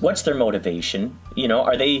this? What's their motivation? You know,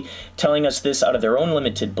 are they telling us this out of their own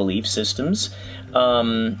limited belief systems?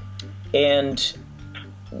 And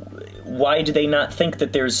why do they not think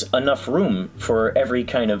that there's enough room for every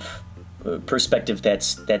kind of perspective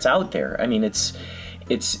that's out there? I mean, it's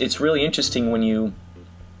really interesting when you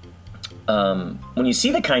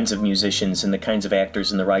see the kinds of musicians and the kinds of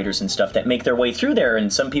actors and the writers and stuff that make their way through there,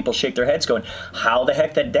 and some people shake their heads going, how the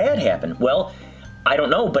heck did that happen? Well, I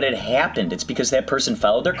don't know, but it happened. It's because that person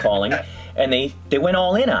followed their calling, and they went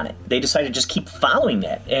all in on it. They decided to just keep following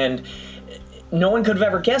that. And no one could have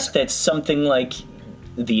ever guessed that something like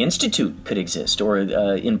the Institute could exist, or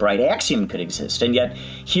In Bright Axiom could exist. And yet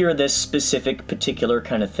here this specific particular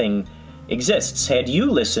kind of thing exists. Had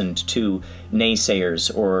you listened to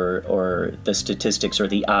naysayers or the statistics or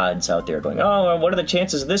the odds out there going, oh, what are the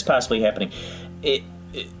chances of this possibly happening?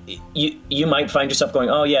 You might find yourself going,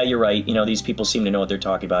 oh yeah, you're right. You know, these people seem to know what they're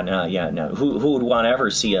talking about. Nah, yeah, no. Who would want to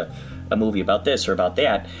ever see a movie about this or about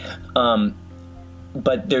that?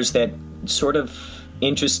 But there's that sort of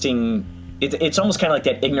interesting. It's almost kind of like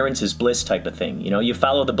that ignorance is bliss type of thing. You know, you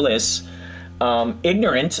follow the bliss,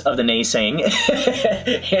 ignorant of the naysaying,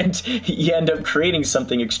 and you end up creating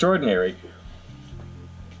something extraordinary.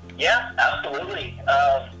 Yeah, absolutely.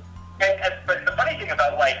 But the funny thing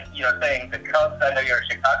about, like, you know, saying the Cubs, I know you're a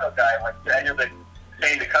Chicago guy, like, I know that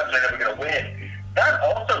saying the Cubs are never going to win, that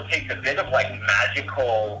also takes a bit of, like,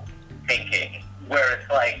 magical thinking, where it's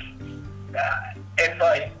like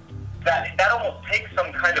that almost takes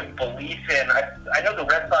some kind of belief in, I know the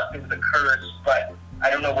Red Sox is the curse, but I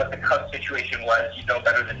don't know what the Cubs situation was, you know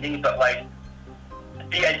better than me, but, like,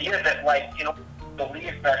 the idea that, like, you know,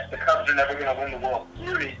 belief that the Cubs are never going to win the World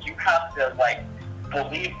Series, you have to, like,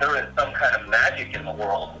 believe there is some kind of magic in the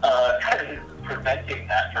world that is preventing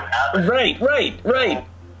that from happening. Right.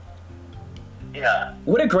 Yeah.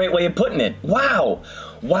 What a great way of putting it. Wow,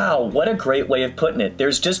 what a great way of putting it.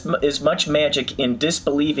 There's just as much magic in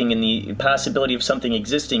disbelieving in the possibility of something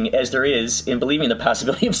existing as there is in believing the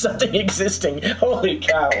possibility of something existing. Holy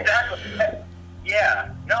cow. Exactly.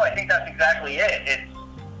 Yeah. No, I think that's exactly it.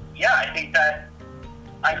 I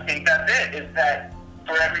think that's it, is that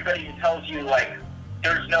for everybody who tells you, like,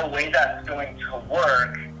 there's no way that's going to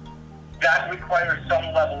work, that requires some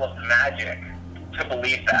level of magic to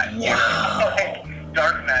believe that. Wow. Like,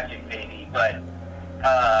 dark magic, maybe, but,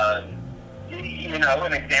 you know,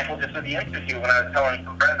 an example just with the Institute, when I was telling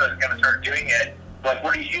some friends I was going to start doing it, like,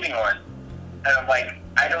 what are you shooting on? And I'm like,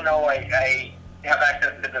 I don't know, I have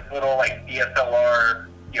access to this little, like, DSLR,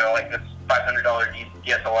 you know, like this $500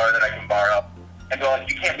 DSLR that I can borrow. And go, like,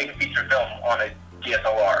 you can't make a feature film on a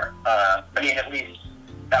DSLR. I mean, at least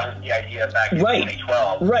that was the idea back in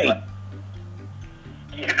 2012. Right. But,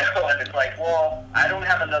 you know, and it's like, well, I don't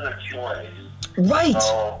have another choice. Right.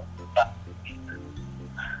 So,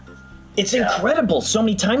 It's incredible. So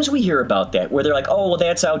many times we hear about that, where they're like, oh, well,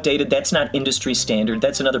 that's outdated. That's not industry standard.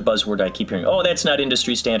 That's another buzzword I keep hearing. Oh, that's not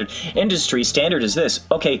industry standard. Industry standard is this.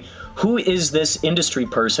 Okay, who is this industry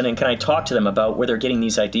person, and can I talk to them about where they're getting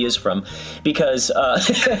these ideas from? Because,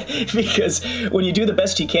 because when you do the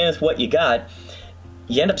best you can with what you got,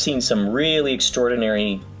 you end up seeing some really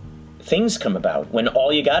extraordinary things come about when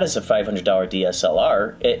all you got is a $500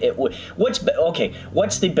 DSLR.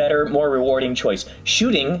 What's the better, more rewarding choice?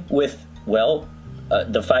 Shooting with, well,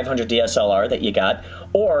 the 500 DSLR that you got,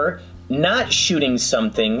 or not shooting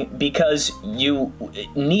something because you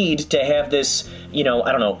need to have this, I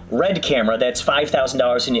don't know, red camera that's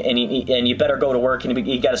 $5,000 and you better go to work and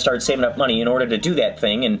you got to start saving up money in order to do that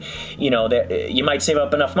thing, and that you might save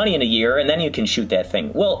up enough money in a year and then you can shoot that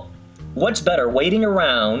thing. Well, what's better, waiting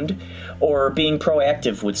around or being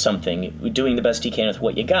proactive with something, doing the best you can with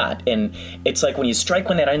what you got? And it's like when you strike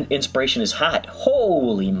when that inspiration is hot,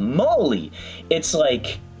 holy moly! It's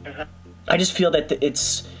like, I just feel that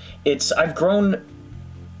I've grown.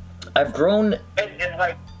 And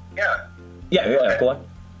like, Yeah, go on.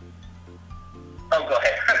 Oh, go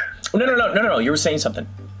ahead. No, you were saying something.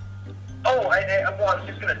 Oh, I was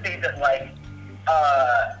just going to say that, like,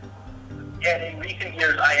 and in recent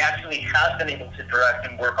years, I actually have been able to direct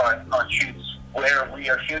and work on shoots where we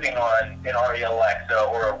are shooting on an REO Alexa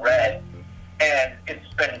or a Red, and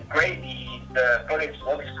it's been great. The footage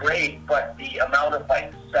looks great, but the amount of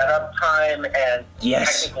like setup time and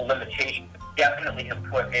technical limitations definitely have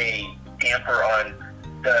put a damper on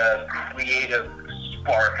the creative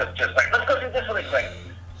spark of just like, let's go do this really quick.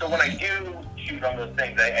 So when I do shoot on those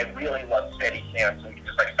things, I really love Steadicam. So we can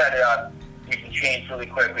just like set it up. We can change really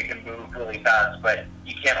quick, we can move really fast, but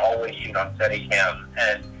you can't always shoot on Steadicam.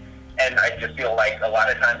 And I just feel like a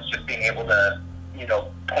lot of times just being able to,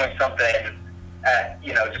 point something at,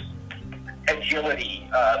 just agility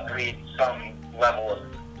breeds some level of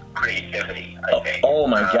creativity, I think. Oh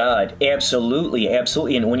my God, absolutely.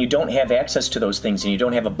 And when you don't have access to those things and you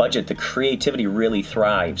don't have a budget, the creativity really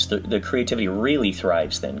thrives. The creativity really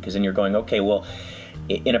thrives then, because then you're going, okay, well,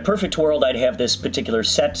 in a perfect world, I'd have this particular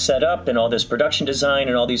set up and all this production design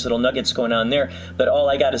and all these little nuggets going on there, but all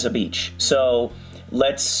I got is a beach. So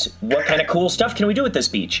what kind of cool stuff can we do with this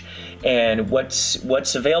beach? And what's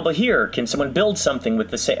available here? Can someone build something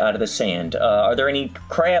with out of the sand? Are there any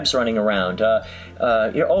crabs running around?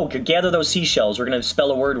 Gather those seashells. We're going to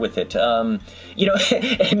spell a word with it. And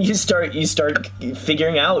you start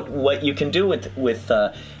figuring out what you can do with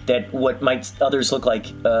that. What might others look like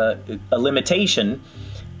a limitation.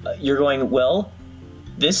 You're going, well,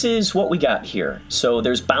 this is what we got here. So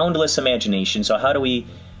there's boundless imagination. So how do we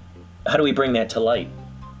bring that to light?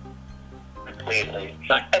 Completely.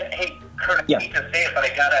 And hey, Kurt, I hate to say it, but I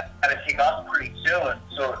gotta take off pretty soon.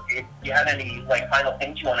 So if you had any final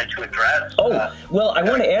things you wanted to address? Well, I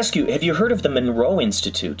want to ask you: have you heard of the Monroe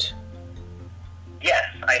Institute? Yes,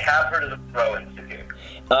 I have heard of the Monroe Institute.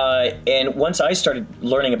 And once I started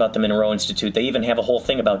learning about the Monroe Institute, they even have a whole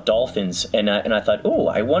thing about dolphins, and I thought,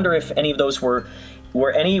 I wonder if any of those were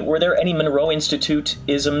there any Monroe Institute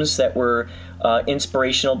isms that were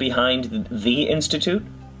inspirational behind the Institute?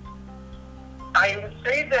 I would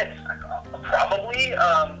say that probably.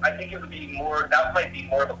 I think that might be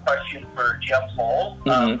more of a question for Jeff Hall,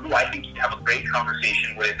 who I think you'd have a great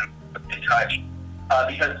conversation with and in touch,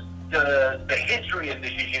 because the history of the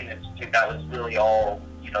Zhejiang Institute, that was really all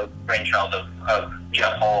brainchild of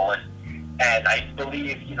Jeff Hall, and I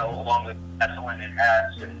believe along with Esalen and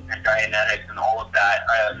S and Dianetics and all of that,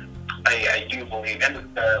 I do believe, and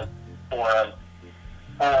with the forum,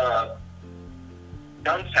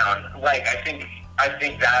 Youngstown, I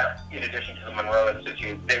think that in addition to the Monroe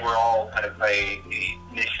Institute, they were all kind of a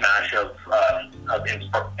mishmash of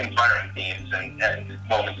inspiring themes and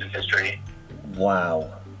moments in history.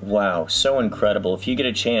 Wow, so incredible. If you get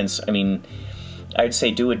a chance, I'd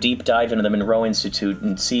say do a deep dive into the Monroe Institute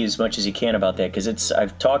and see as much as you can about that, because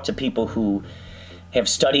I've talked to people who have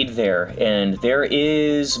studied there, and there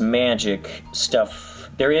is magic stuff.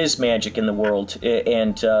 There is magic in the world,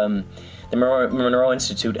 and the Monroe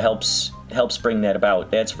Institute helps bring that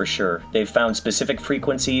about. That's for sure. They've found specific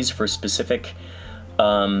frequencies for specific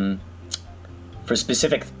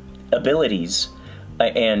abilities,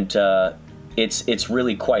 and it's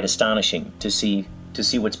really quite astonishing to see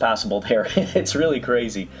what's possible there. It's really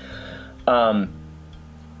crazy.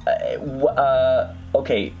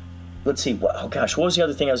 Okay, let's see. Oh gosh, what was the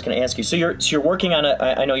other thing I was going to ask you? So you're working on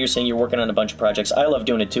I know you're saying you're working on a bunch of projects. I love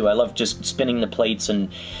doing it too. I love just spinning the plates and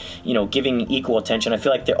giving equal attention. I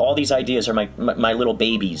feel like all these ideas are my little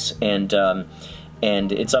babies, and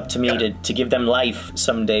and it's up to me to give them life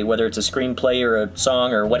someday, whether it's a screenplay or a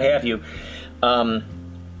song or what have you.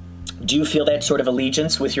 Do you feel that sort of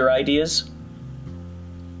allegiance with your ideas?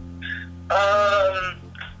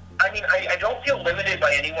 I mean, I don't feel limited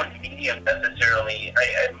by anyone's medium necessarily.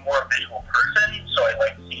 I'm more a visual person, so I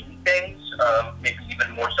like seeing things, maybe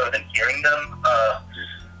even more so than hearing them.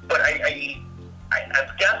 But I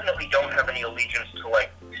definitely don't have any allegiance to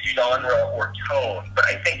like genre or tone. But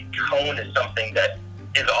I think tone is something that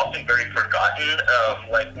is often very forgotten.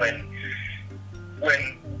 Like when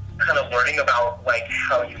kind of learning about like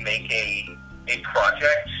how you make a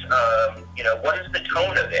project, you know, what is the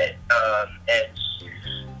tone of it,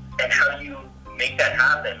 and how do you make that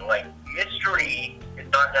happen? Like mystery is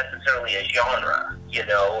not necessarily a genre, you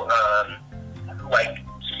know. Like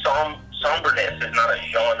somberness is not a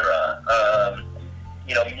genre.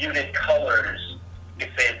 You know, muted colors, you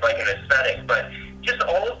could say it's like an aesthetic, but just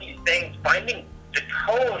all of these things, finding the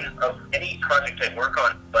tone of any project I work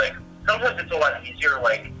on, like sometimes it's a lot easier.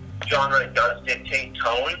 Like genre does dictate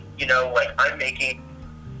tone, you know. Like I'm making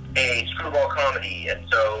a screwball comedy, and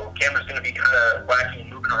so camera's going to be kind of wacky and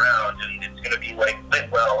moving around, and it's going to be like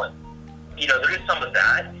lit well, and you know there is some of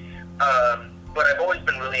that. But I've always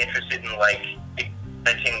been really interested in like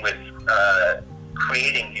experimenting with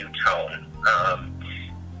creating new tone,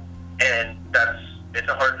 and it's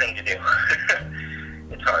a hard thing to do.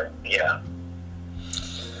 It's hard, yeah.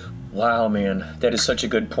 Wow, man, that is such a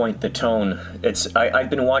good point, the tone. I've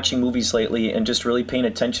been watching movies lately and just really paying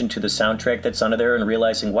attention to the soundtrack that's under there and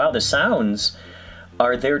realizing, wow, the sounds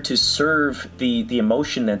are there to serve the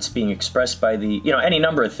emotion that's being expressed by the, you know, any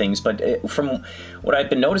number of things. But from what I've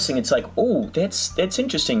been noticing, it's like, oh, that's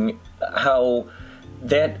interesting how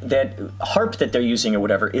that harp that they're using or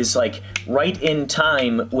whatever is like right in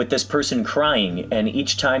time with this person crying, and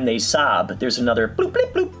each time they sob, there's another bloop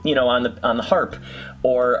bloop bloop, you know, on the harp.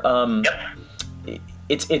 Or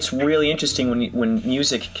it's really interesting when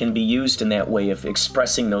music can be used in that way of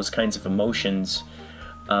expressing those kinds of emotions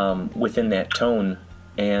within that tone.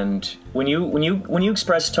 And when you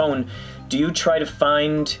express tone, do you try to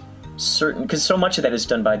find certain, because so much of that is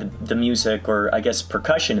done by the music, or I guess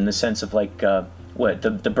percussion, in the sense of like what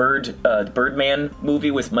the Birdman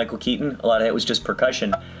movie with Michael Keaton, a lot of that was just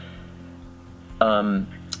percussion.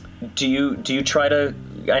 Do you try to,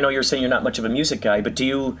 I know you're saying you're not much of a music guy, but do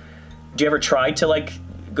you ever try to like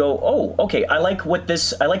go, oh, okay, I like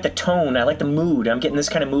the tone, I like the mood, I'm getting this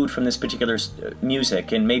kind of mood from this particular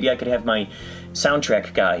music, and maybe I could have my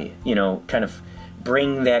soundtrack guy, you know, kind of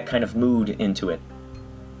bring that kind of mood into it?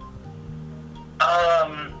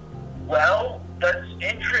 Well, that's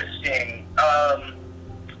interesting.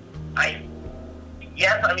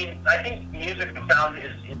 I mean, I think music and sound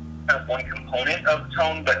is kind of one component of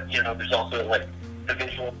tone, but you know, there's also like the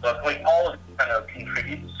visual stuff. Like all of it kind of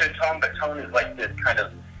contributes to tone, but tone is like this kind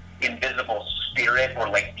of invisible spirit, or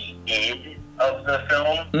like the id of the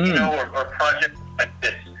film, you know, or project, like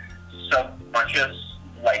this subconscious,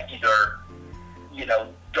 like either, you know,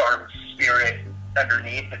 dark spirit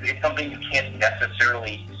underneath. It's something you can't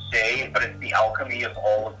necessarily say, but it's the alchemy of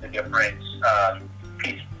all of the different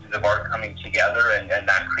pieces of art coming together, and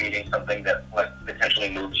that creating something that like potentially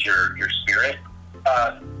moves your spirit.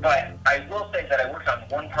 But I will say that I worked on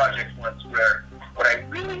one project once where what I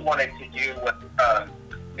really wanted to do was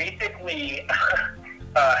basically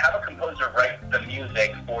have a composer write the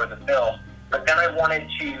music for the film, but then I wanted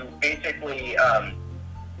to basically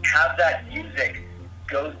have that music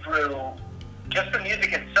go through, just the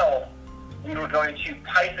music itself, we were going to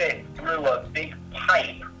pipe it through a big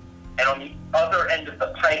pipe, and on the other end of the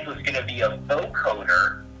pipe was going to be a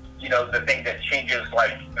vocoder, you know, the thing that changes,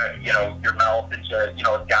 like, you know, your mouth into, you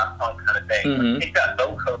know, a Daft Punk kind of thing. Mm-hmm. Take that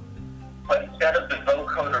vocoder, but instead of the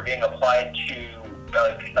vocoder being applied to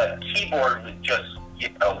a keyboard with just, you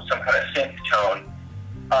know, some kind of synth tone,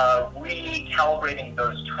 recalibrating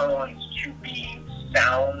those tones to be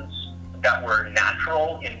sounds that were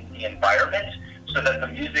natural in the environment, so that the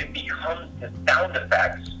music becomes the sound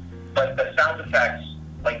effects, but the sound effects,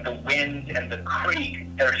 like the wind and the creak,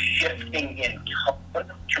 they're shifting in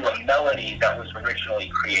tone to a melody that was originally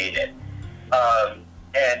created.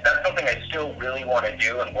 And that's something I still really want to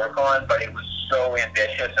do and work on, but it was so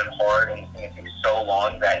ambitious and hard, and it took so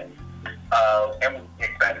long that and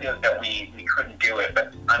expensive that we couldn't do it.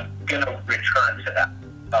 But I'm gonna return to that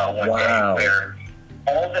one day, where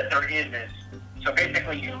all that there is, so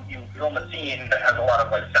basically you film a scene that has a lot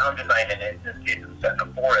of like sound design in it. In this case, it's set in a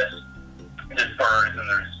forest. There's birds, and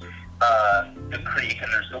there's the creek,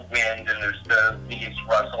 and there's the wind, and there's the leaves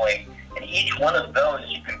rustling. And each one of those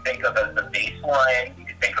you can think of as the bass line, you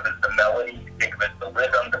can think of as the melody, you can think of as the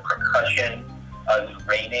rhythm, the percussion,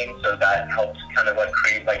 raining, so that helps kind of like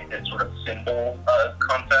create like this sort of symbol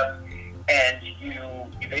concept. And you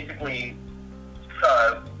basically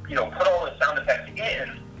put all the sound effects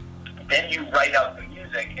in. Then you write out the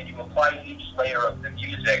music, and you apply each layer of the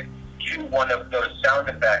music to one of those sound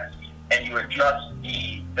effects, and you adjust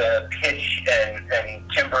the pitch and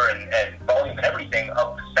timbre and volume and everything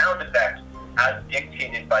of the sound effects as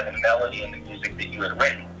dictated by the melody and the music that you had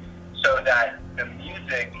written, so that the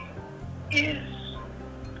music is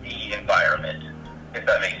the environment, if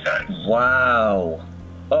that makes sense. Wow.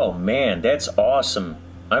 Oh man, that's awesome.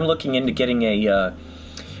 I'm looking into getting there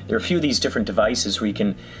are a few of these different devices where you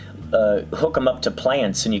can hook them up to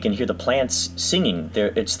plants, and you can hear the plants singing.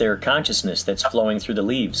 It's their consciousness that's flowing through the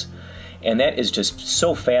leaves. And that is just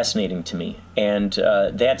so fascinating to me. And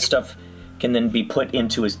that stuff can then be put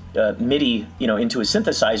into a MIDI, into a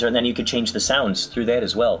synthesizer, and then you could change the sounds through that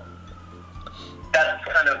as well. That's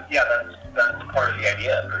kind of, that's part of the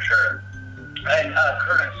idea, for sure. And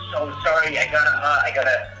Kurt, I'm so sorry. I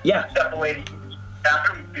gotta step away to the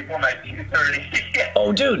bathroom before my 2:30.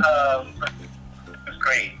 Oh, dude. It was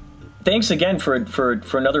great. Thanks again for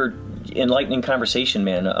another enlightening conversation,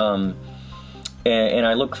 man. And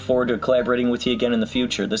I look forward to collaborating with you again in the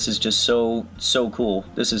future. This is just so cool.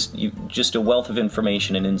 This is just a wealth of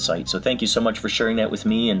information and insight. So thank you so much for sharing that with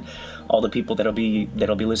me and all the people that'll be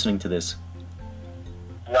listening to this.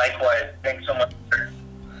 Likewise. Thanks so much.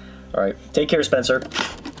 All right. Take care, Spencer.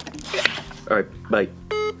 All right. Bye.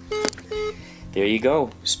 There you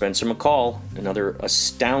go. Spencer McCall. Another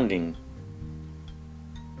astounding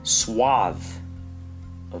swath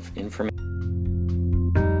of information.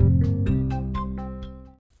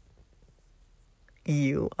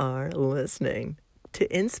 You are listening to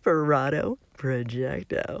Inspirato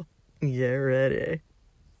Projecto. Get ready.